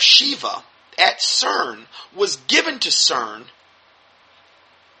statue of Shiva at CERN was given to CERN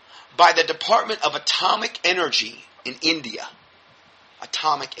by the Department of Atomic Energy in India.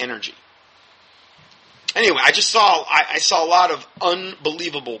 Atomic energy. Anyway, I saw a lot of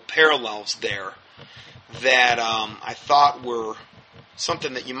unbelievable parallels there that I thought were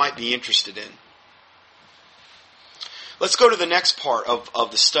something that you might be interested in. Let's go to the next part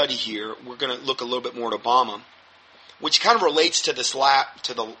of the study here. We're going to look a little bit more at Obama, which kind of relates to this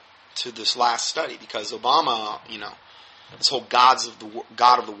this last study, because Obama, this whole God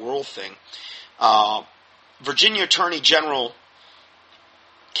of the world thing. Virginia Attorney General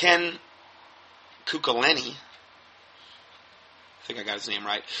Ken Kukuleni, I think I got his name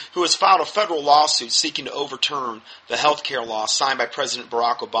right, who has filed a federal lawsuit seeking to overturn the health care law signed by President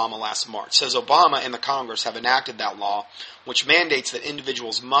Barack Obama last March, says Obama and the Congress have enacted that law, which mandates that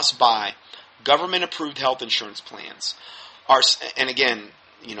individuals must buy government-approved health insurance plans. And again,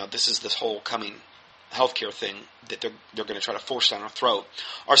 this is this whole coming healthcare thing that they're going to try to force down our throat,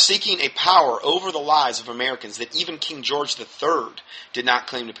 are seeking a power over the lives of Americans that even King George III did not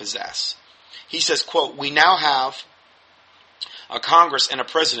claim to possess. He says, quote, "We now have a Congress and a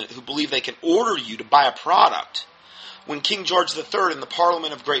president who believe they can order you to buy a product when King George III and the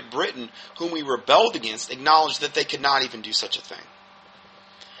Parliament of Great Britain, whom we rebelled against, acknowledged that they could not even do such a thing."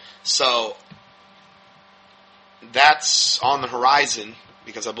 So that's on the horizon,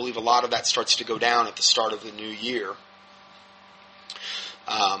 because I believe a lot of that starts to go down at the start of the new year.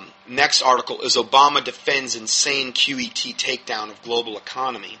 Next article is Obama defends insane QET takedown of global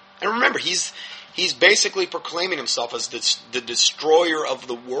economy. And remember, he's basically proclaiming himself as the destroyer of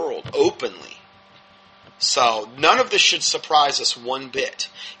the world openly. So none of this should surprise us one bit.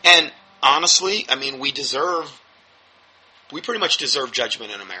 And honestly, I mean, we pretty much deserve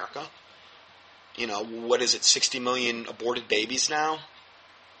judgment in America. What is it, 60 million aborted babies now?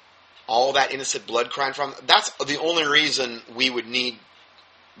 All that innocent blood crying from, that's the only reason we would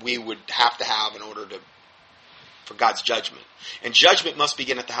have to have in order for God's judgment. And judgment must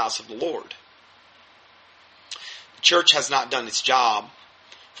begin at the house of the Lord. The church has not done its job,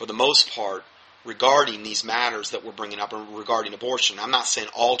 for the most part, regarding these matters that we're bringing up regarding abortion. I'm not saying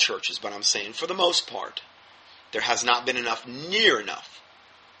all churches, but I'm saying for the most part, there has not been near enough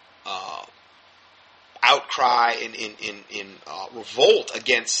outcry in revolt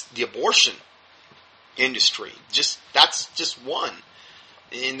against the abortion industry. That's just one.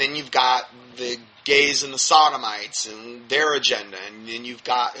 And then you've got the gays and the sodomites and their agenda, and then you've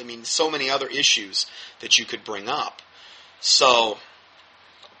got, so many other issues that you could bring up. So,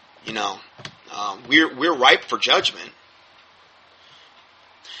 we're ripe for judgment.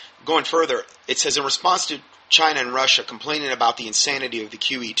 Going further, it says, in response to China and Russia complaining about the insanity of the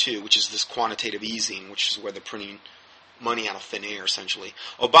QE2, which is this quantitative easing, which is where they're printing money out of thin air, essentially.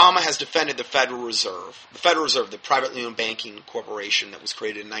 Obama has defended the Federal Reserve. The Federal Reserve, the privately owned banking corporation that was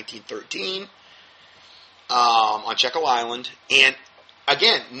created in 1913 on Jekyll Island. And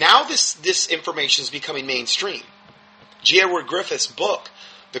again, now this information is becoming mainstream. G. Edward Griffith's book,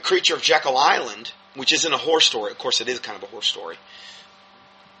 The Creature of Jekyll Island, which isn't a horror story, of course it is kind of a horror story,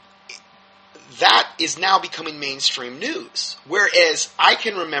 that is now becoming mainstream news. Whereas I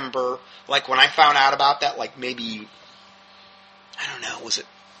can remember, like when I found out about that, like maybe, I don't know, was it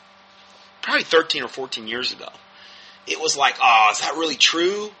probably 13 or 14 years ago? It was like, oh, is that really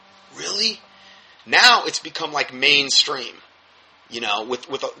true? Really? Now it's become like mainstream, you know,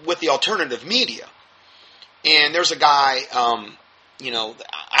 with the alternative media. And there's a guy, you know,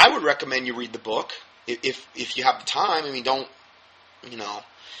 I would recommend you read the book if you have the time. I mean, don't, you know.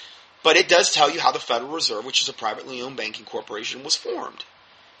 But it does tell you how the Federal Reserve, which is a privately owned banking corporation, was formed.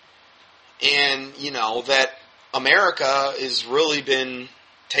 And, you know, that America has really been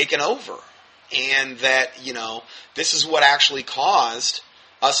taken over. And that, you know, this is what actually caused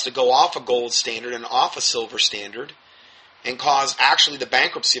us to go off a gold standard and off a silver standard and caused actually the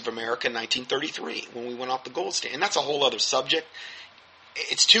bankruptcy of America in 1933 when we went off the gold standard. And that's a whole other subject.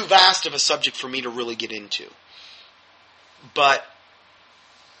 It's too vast of a subject for me to really get into. But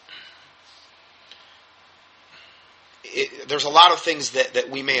there's a lot of things that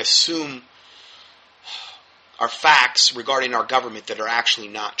we may assume are facts regarding our government that are actually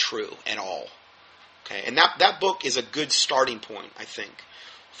not true at all. Okay, and that book is a good starting point, I think,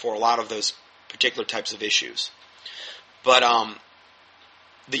 for a lot of those particular types of issues. But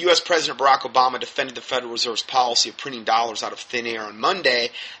the U.S. President Barack Obama defended the Federal Reserve's policy of printing dollars out of thin air on Monday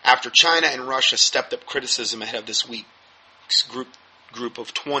after China and Russia stepped up criticism ahead of this week's group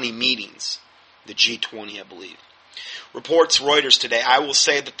of 20 meetings, the G20, I believe. Reports Reuters today, I will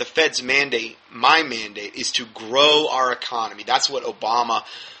say that the Fed's mandate, my mandate, is to grow our economy. That's what Obama,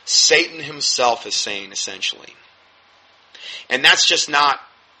 Satan himself, is saying, essentially. And that's just not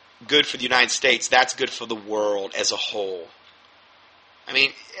good for the United States. That's good for the world as a whole. I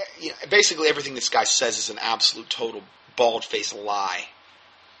mean, you know, basically everything this guy says is an absolute, total, bald-faced lie.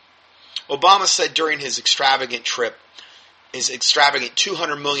 Obama said during his extravagant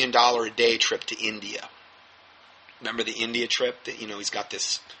 $200 million a day trip to India. Remember the India trip? That, you know, he's got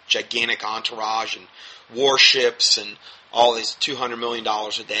this gigantic entourage and warships and all these $200 million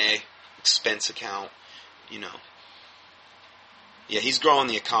a day expense account, you know. Yeah, he's growing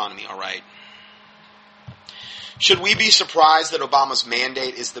the economy, all right. Should we be surprised that Obama's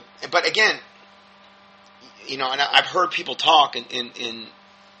mandate is the... But again, you know, and I've heard people talk and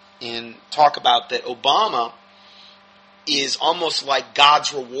talk about that Obama is almost like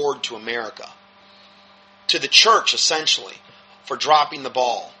God's reward to America. To the church, essentially, for dropping the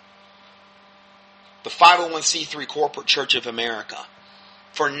ball. The 501c3 Corporate Church of America,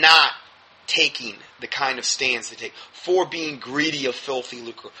 for not taking the kind of stands they take, for being greedy of filthy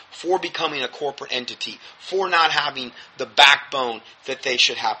lucre, for becoming a corporate entity, for not having the backbone that they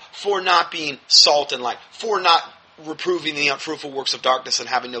should have, for not being salt and light, for not reproving the unfruitful works of darkness and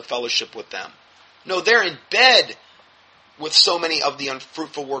having no fellowship with them. No, they're in bed with so many of the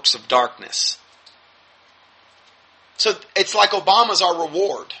unfruitful works of darkness. So it's like Obama's our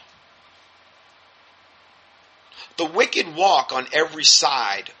reward. The wicked walk on every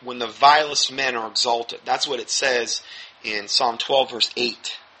side when the vilest men are exalted. That's what it says in Psalm 12, verse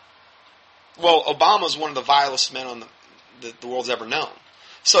 8. Well, Obama's one of the vilest men on the world's ever known.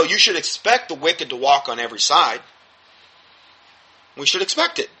 So you should expect the wicked to walk on every side. We should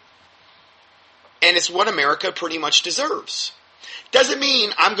expect it. And it's what America pretty much deserves. Doesn't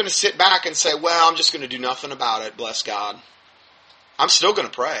mean I'm going to sit back and say, well, I'm just going to do nothing about it, bless God. I'm still going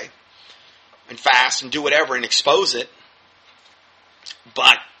to pray and fast and do whatever and expose it.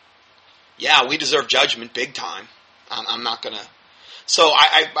 But, yeah, we deserve judgment big time. I'm not going to. So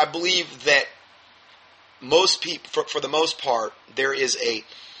I believe that most people, for the most part, there is a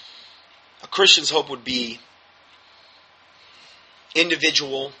Christian's hope would be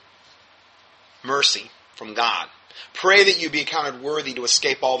individual mercy from God. Pray that you be accounted worthy to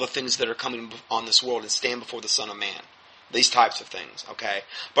escape all the things that are coming on this world and stand before the Son of Man. These types of things, okay?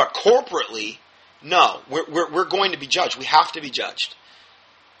 But corporately, no. We're going to be judged. We have to be judged.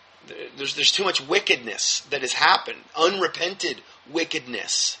 There's too much wickedness that has happened. Unrepented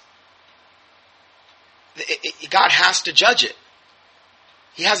wickedness. God has to judge it.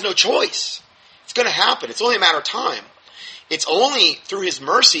 He has no choice. It's going to happen. It's only a matter of time. It's only through His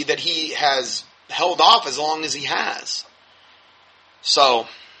mercy that He has held off as long as He has. So,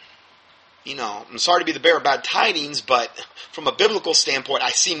 you know, I'm sorry to be the bearer of bad tidings, but from a biblical standpoint, I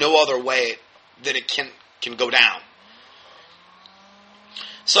see no other way that it can go down.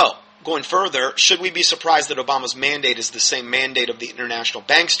 So, going further, should we be surprised that Obama's mandate is the same mandate of the international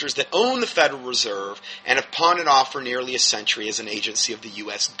banksters that own the Federal Reserve and have pawned it off for nearly a century as an agency of the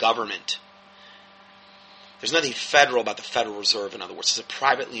U.S. government? There's nothing federal about the Federal Reserve, in other words. It's a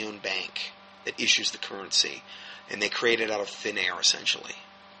privately owned bank that issues the currency, and they create it out of thin air, essentially.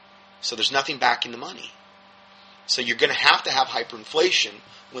 So there's nothing backing the money. So you're going to have hyperinflation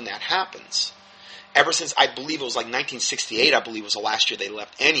when that happens. Ever since, I believe it was like 1968, I believe was the last year they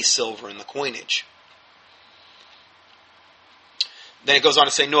left any silver in the coinage. Then it goes on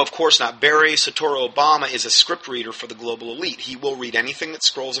to say, no, of course not. Barry Soetoro Obama is a script reader for the global elite. He will read anything that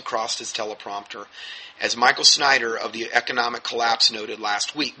scrolls across his teleprompter. As Michael Snyder of the Economic Collapse noted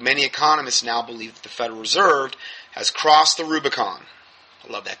last week, many economists now believe that the Federal Reserve has crossed the Rubicon.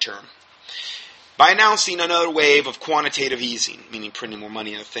 I love that term. By announcing another wave of quantitative easing, meaning printing more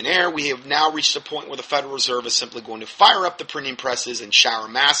money in thin air, we have now reached a point where the Federal Reserve is simply going to fire up the printing presses and shower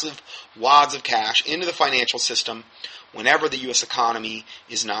massive wads of cash into the financial system whenever the U.S. economy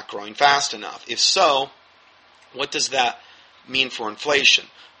is not growing fast enough. If so, what does that mean for inflation?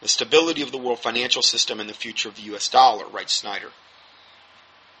 The stability of the world financial system and the future of the U.S. dollar, writes Snyder.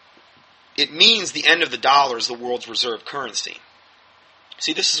 It means the end of the dollar as the world's reserve currency.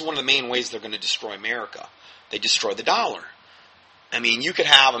 See, this is one of the main ways they're going to destroy America. They destroy the dollar. I mean, you could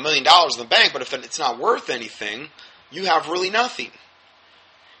have $1 million in the bank, but if it's not worth anything, you have really nothing.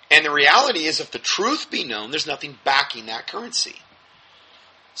 And the reality is, if the truth be known, there's nothing backing that currency.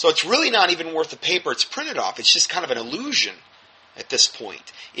 So it's really not even worth the paper it's printed off. It's just kind of an illusion at this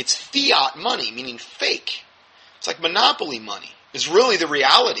point. It's fiat money, meaning fake. It's like monopoly money. It's really the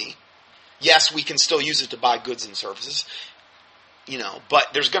reality. Yes, we can still use it to buy goods and services,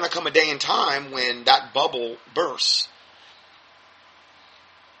 but there's going to come a day and time when that bubble bursts.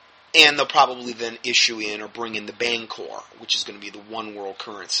 And they'll probably then issue in or bring in the Bancor, which is going to be the one world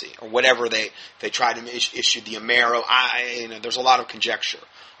currency, or whatever they try to issue, the Amero. There's a lot of conjecture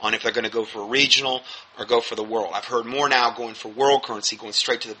on if they're going to go for a regional or go for the world. I've heard more now going for world currency, going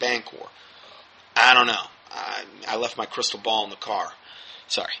straight to the Bancor. I don't know. I left my crystal ball in the car.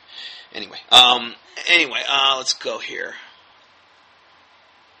 Sorry. Anyway, let's go here.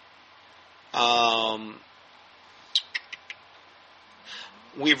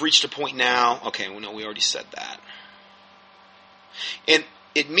 We've reached a point now. Okay, we already said that. And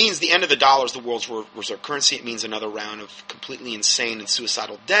it means the end of the dollar is the world's reserve currency. It means another round of completely insane and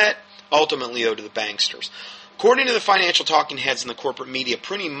suicidal debt, ultimately owed to the banksters. According to the financial talking heads in the corporate media,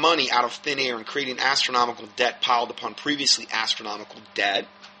 printing money out of thin air and creating astronomical debt piled upon previously astronomical debt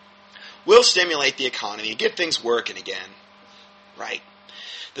will stimulate the economy and get things working again. Right?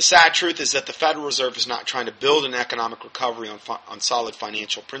 The sad truth is that the Federal Reserve is not trying to build an economic recovery on solid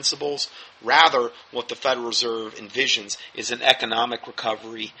financial principles. Rather, what the Federal Reserve envisions is an economic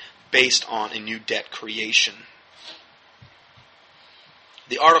recovery based on a new debt creation.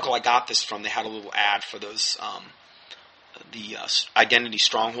 The article I got this from, they had a little ad for those the identity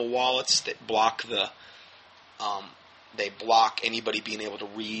stronghold wallets that block they block anybody being able to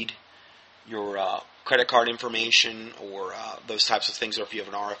read your credit card information or those types of things, or if you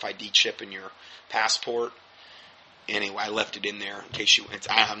have an RFID chip in your passport. Anyway, I left it in there in case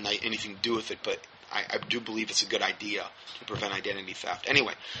I don't have anything to do with it, but I do believe it's a good idea to prevent identity theft.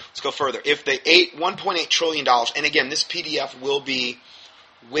 Anyway, let's go further. If they ate $1.8 trillion, and again, this PDF will be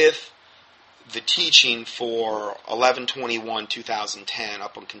with the teaching for 11/21/2010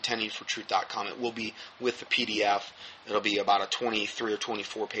 up on contendingfortruth.com. It will be with the PDF. It'll be about a 23 or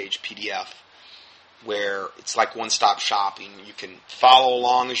 24 page PDF where it's like one-stop shopping. You can follow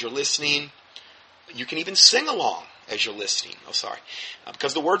along as you're listening. You can even sing along as you're listening.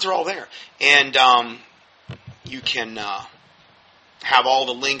 Because the words are all there. And you can have all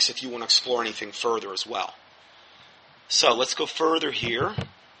the links if you want to explore anything further as well. So let's go further here.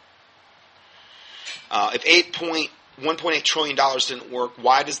 If $1.8 trillion didn't work,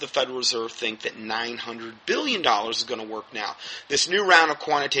 why does the Federal Reserve think that $900 billion is going to work now? This new round of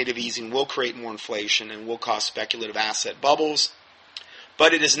quantitative easing will create more inflation and will cause speculative asset bubbles,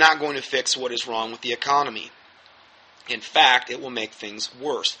 but it is not going to fix what is wrong with the economy. In fact, it will make things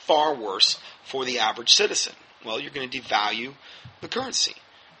worse, far worse, for the average citizen. Well, you're going to devalue the currency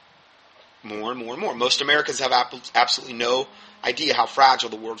more and more and more. Most Americans have absolutely no idea how fragile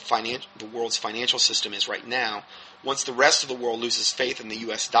the world's financial system is right now. Once the rest of the world loses faith in the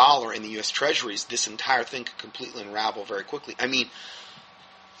U.S. dollar and the U.S. treasuries, this entire thing could completely unravel very quickly. I mean,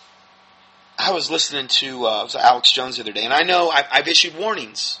 I was listening to Alex Jones the other day, and I know I've issued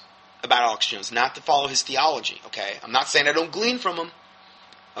warnings about Alex Jones not to follow his theology, okay? I'm not saying I don't glean from him,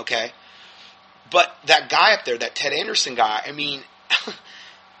 okay? But that guy up there, that Ted Anderson guy, I mean,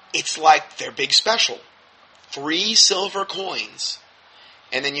 it's like their big special. 3 silver coins,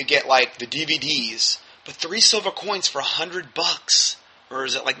 and then you get like the DVDs, but 3 silver coins for $100, or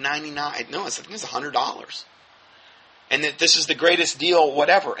is it like 99? No, I think it's $100. And that this is the greatest deal,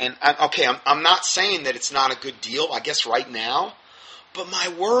 whatever. And I'm not saying that it's not a good deal, I guess right now, but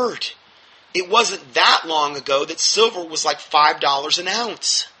my word, it wasn't that long ago that silver was like $5 an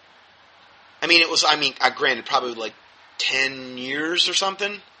ounce. Granted, probably like 10 years or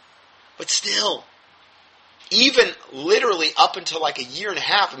something, but still. Even literally up until like a year and a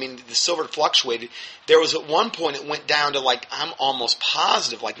half, the silver fluctuated. There was at one point it went down to like, I'm almost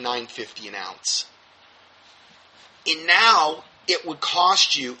positive, like $9.50 an ounce. And now it would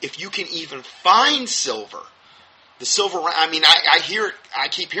cost you, if you can even find silver, the silver, I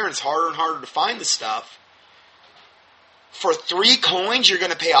keep hearing it's harder and harder to find the stuff. For 3 coins, you're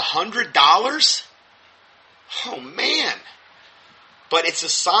going to pay $100? Oh, man. But it's a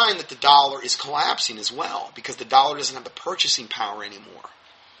sign that the dollar is collapsing as well, because the dollar doesn't have the purchasing power anymore.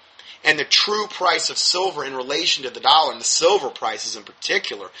 And the true price of silver in relation to the dollar, and the silver prices in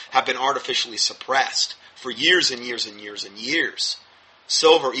particular, have been artificially suppressed for years and years and years and years.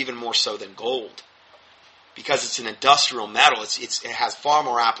 Silver even more so than gold, because it's an industrial metal. It has far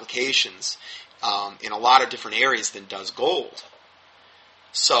more applications in a lot of different areas than does gold.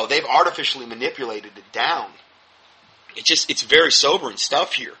 So they've artificially manipulated it down. It's very sobering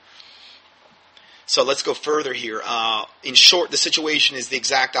stuff here. So let's go further here. In short, the situation is the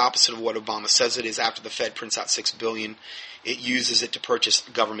exact opposite of what Obama says it is. After the Fed prints out $6 billion, it uses it to purchase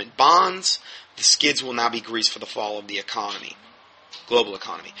government bonds. The skids will now be greased for the fall of the economy, global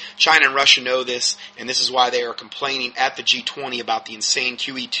economy. China and Russia know this, and this is why they are complaining at the G20 about the insane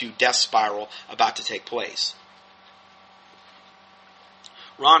QE2 death spiral about to take place.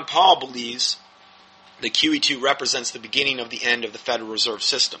 Ron Paul believes the QE2 represents the beginning of the end of the Federal Reserve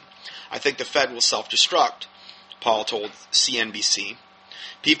System. I think the Fed will self-destruct, Paul told CNBC.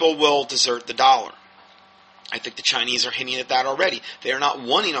 People will desert the dollar. I think the Chinese are hinting at that already. They are not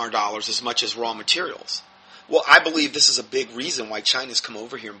wanting our dollars as much as raw materials. Well, I believe this is a big reason why China's come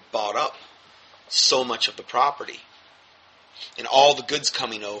over here and bought up so much of the property. And all the goods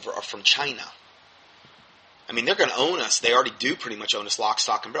coming over are from China. They're going to own us. They already do pretty much own us lock,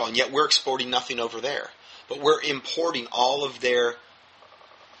 stock, and barrel. And yet we're exporting nothing over there. But we're importing all of their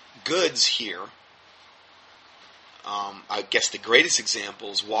goods here. I guess the greatest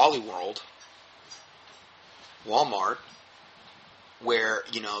example is Wally World, Walmart, where,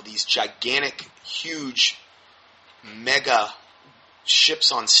 these gigantic, huge, mega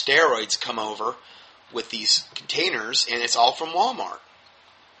ships on steroids come over with these containers, and it's all from Walmart.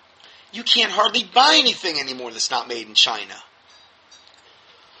 You can't hardly buy anything anymore that's not made in China.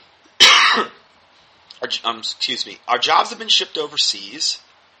 Our jobs have been shipped overseas.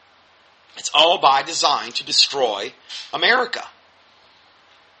 It's all by design to destroy America.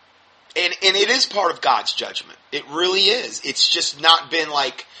 And it is part of God's judgment. It really is. It's just not been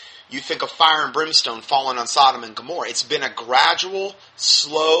like you think of fire and brimstone falling on Sodom and Gomorrah. It's been a gradual,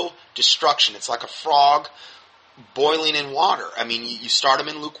 slow destruction. It's like a frog boiling in water. You start him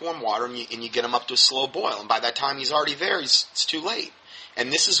in lukewarm water and you get him up to a slow boil. And by that time he's already there, it's too late.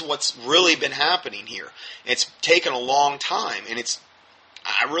 And this is what's really been happening here. It's taken a long time. And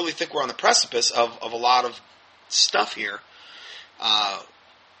I really think we're on the precipice of a lot of stuff here.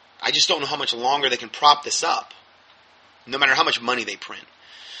 I just don't know how much longer they can prop this up, no matter how much money they print.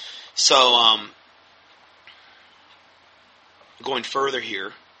 So, going further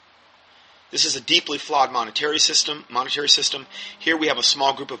here, this is a deeply flawed monetary system. Here we have a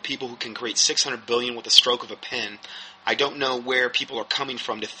small group of people who can create $600 billion with a stroke of a pen. I don't know where people are coming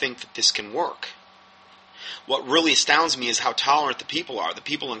from to think that this can work. What really astounds me is how tolerant the people are. The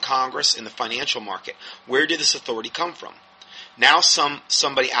people in Congress, in the financial market. Where did this authority come from? Now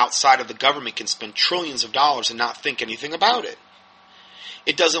somebody outside of the government can spend trillions of dollars and not think anything about it.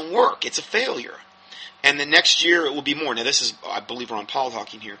 It doesn't work. It's a failure. And the next year it will be more. Now this is, I believe, Ron Paul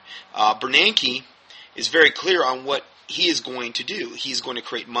talking here. Bernanke is very clear on what he is going to do. He's going to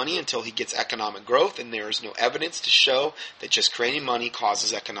create money until he gets economic growth, and there is no evidence to show that just creating money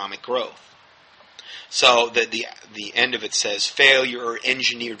causes economic growth. So the end of it says failure or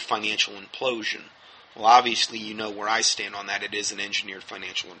engineered financial implosion. Well, obviously you know where I stand on that. It is an engineered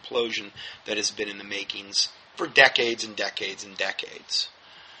financial implosion that has been in the makings for decades and decades and decades.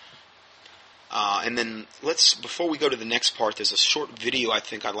 And then before we go to the next part, there's a short video I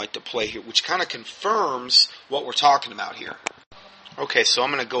think I'd like to play here, which kind of confirms what we're talking about here. Okay, so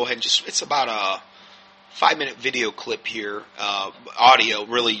I'm going to go ahead and it's about a 5-minute video clip here. Audio,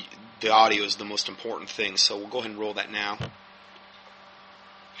 really, the audio is the most important thing, so we'll go ahead and roll that now.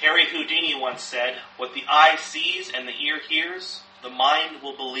 Harry Houdini once said, "What the eye sees and the ear hears, the mind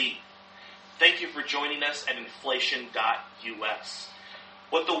will believe." Thank you for joining us at inflation.us.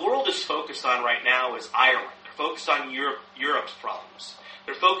 What the world is focused on right now is Ireland. They're focused on Europe's problems.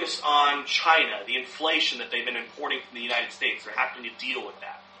 They're focused on China, the inflation that they've been importing from the United States. They're having to deal with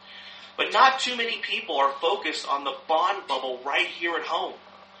that. But not too many people are focused on the bond bubble right here at home.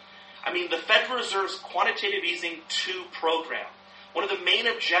 I mean, the Federal Reserve's quantitative easing 2 program, one of the main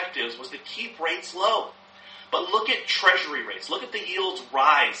objectives was to keep rates low. But look at Treasury rates. Look at the yields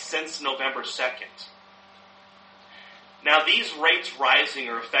rise since November 2nd. Now, these rates rising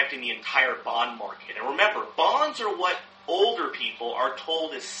are affecting the entire bond market. And remember, bonds are what older people are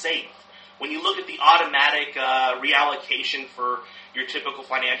told is safe. When you look at the automatic reallocation for your typical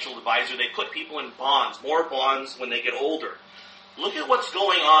financial advisor, they put people in bonds, more bonds when they get older. Look at what's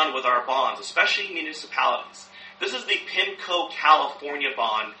going on with our bonds, especially municipalities. This is the PIMCO California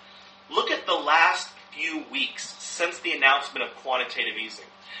bond. Look at the last few weeks since the announcement of quantitative easing.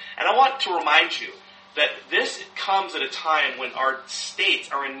 And I want to remind you that this comes at a time when our states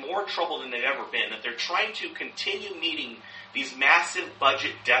are in more trouble than they've ever been, that they're trying to continue meeting these massive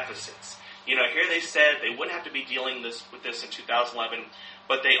budget deficits. You know, here they said they wouldn't have to be dealing with this in 2011,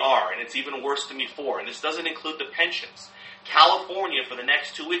 but they are, and it's even worse than before. And this doesn't include the pensions. California, for the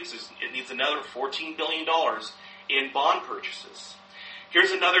next 2 weeks, it needs another $14 billion in bond purchases.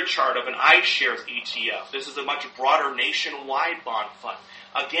 Here's another chart of an iShares ETF. This is a much broader nationwide bond fund.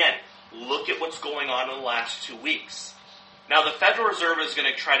 Again, look at what's going on in the last 2 weeks. Now, the Federal Reserve is going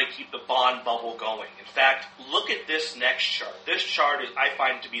to try to keep the bond bubble going. In fact, look at this next chart. This chart I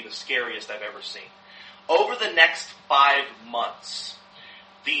find to be the scariest I've ever seen. Over the next 5 months,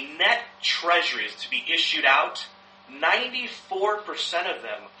 the net treasuries to be issued out, 94% of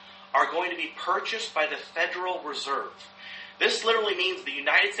them are going to be purchased by the Federal Reserve. This literally means the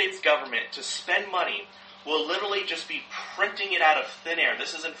United States government, to spend money, will literally just be printing it out of thin air.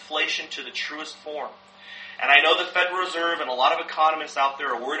 This is inflation to the truest form. And I know the Federal Reserve and a lot of economists out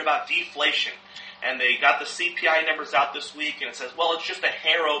there are worried about deflation. And they got the CPI numbers out this week, and it says, well, it's just a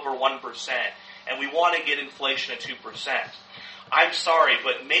hair over 1%, and we want to get inflation at 2%. I'm sorry,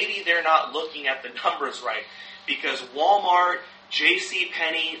 but maybe they're not looking at the numbers right, because Walmart,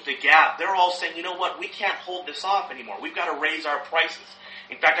 JCPenney, The Gap, they're all saying, you know what, we can't hold this off anymore. We've got to raise our prices.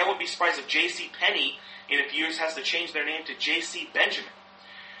 In fact, I wouldn't be surprised if JCPenney in a few years has to change their name to J.C. Benjamin.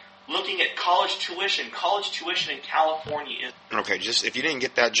 Looking at college tuition in California is... Okay, just if you didn't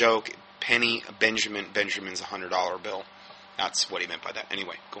get that joke, Penny Benjamin's $100 bill. That's what he meant by that.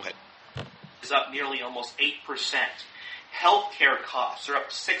 Anyway, go ahead. Is up nearly almost 8%. Healthcare costs are up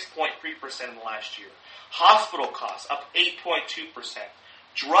 6.3% in the last year. Hospital costs up 8.2%.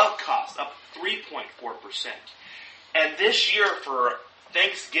 Drug costs up 3.4%. And this year for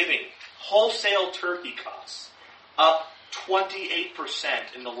Thanksgiving, wholesale turkey costs up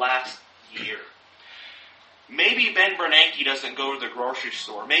 28% in the last year. Maybe Ben Bernanke doesn't go to the grocery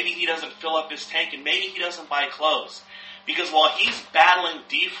store. Maybe he doesn't fill up his tank, and maybe he doesn't buy clothes. Because while he's battling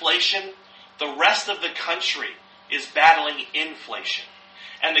deflation, the rest of the country is battling inflation.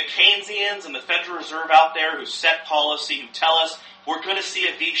 And the Keynesians and the Federal Reserve out there who set policy, who tell us we're going to see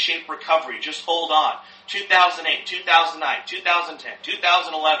a V-shaped recovery, just hold on. 2008, 2009, 2010,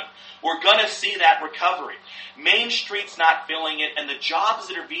 2011, we're going to see that recovery. Main Street's not feeling it, and the jobs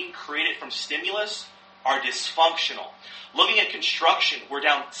that are being created from stimulus are dysfunctional. Looking at construction, we're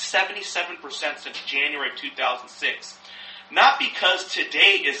down 77% since January 2006. Not because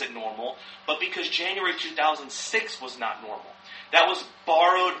today isn't normal, but because January 2006 was not normal. That was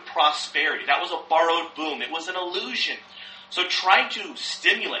borrowed prosperity. That was a borrowed boom. It was an illusion. So trying to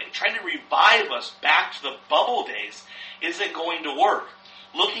stimulate, trying to revive us back to the bubble days isn't going to work.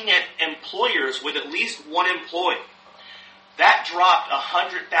 Looking at employers with at least one employee, that dropped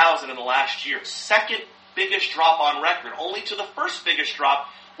 100,000 in the last year. Second biggest drop on record, only to the first biggest drop,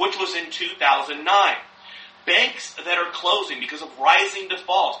 which was in 2009. Banks that are closing because of rising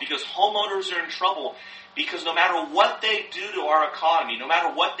defaults, because homeowners are in trouble, because no matter what they do to our economy, no matter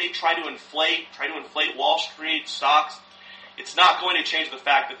what they try to inflate Wall Street stocks, it's not going to change the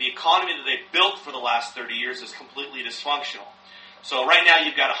fact that the economy that they've built for the last 30 years is completely dysfunctional. So right now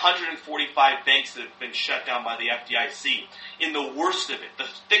you've got 145 banks that have been shut down by the FDIC. In the worst of it, the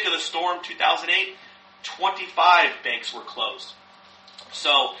thick of the storm, 2008, 25 banks were closed.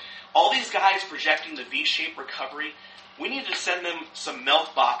 So all these guys projecting the V-shaped recovery, we need to send them some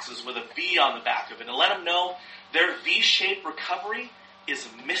milk boxes with a V on the back of it and let them know their V-shaped recovery is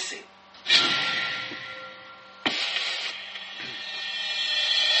missing.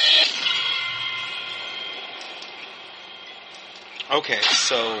 Okay,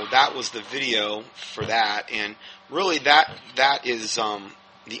 so that was the video for that, and really that is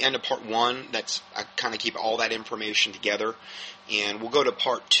the end of part 1. I kind of keep all that information together, and we'll go to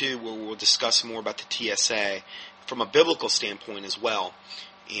part 2 where we'll discuss more about the TSA from a biblical standpoint as well.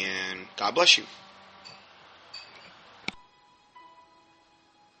 And God bless you.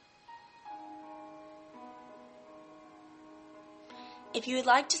 If you would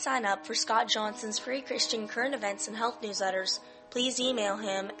like to sign up for Scott Johnson's free Christian current events and health newsletters, please email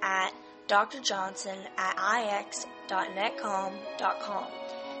him at drjohnson@ix.netcom.com.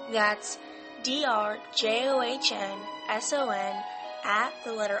 That's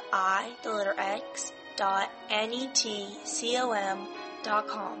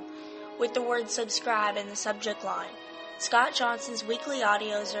drjohnson@ix.netcom.com with the word subscribe in the subject line. Scott Johnson's weekly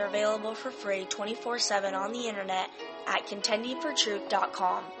audios are available for free 24/7 on the internet at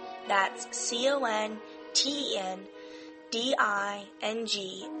contendingfortruth.com. That's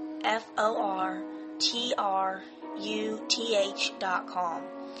contendingfortruth.com.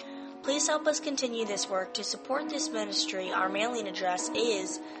 Please help us continue this work. To support this ministry, our mailing address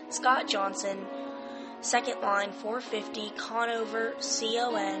is Scott Johnson, 2nd line 450 Conover,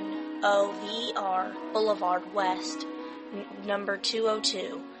 CONOVER Boulevard West, number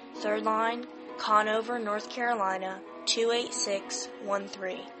 202, 3rd line, Conover, North Carolina,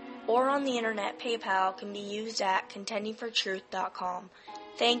 28613. Or on the internet, PayPal can be used at contendingfortruth.com.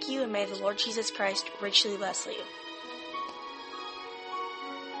 Thank you, and may the Lord Jesus Christ richly bless you.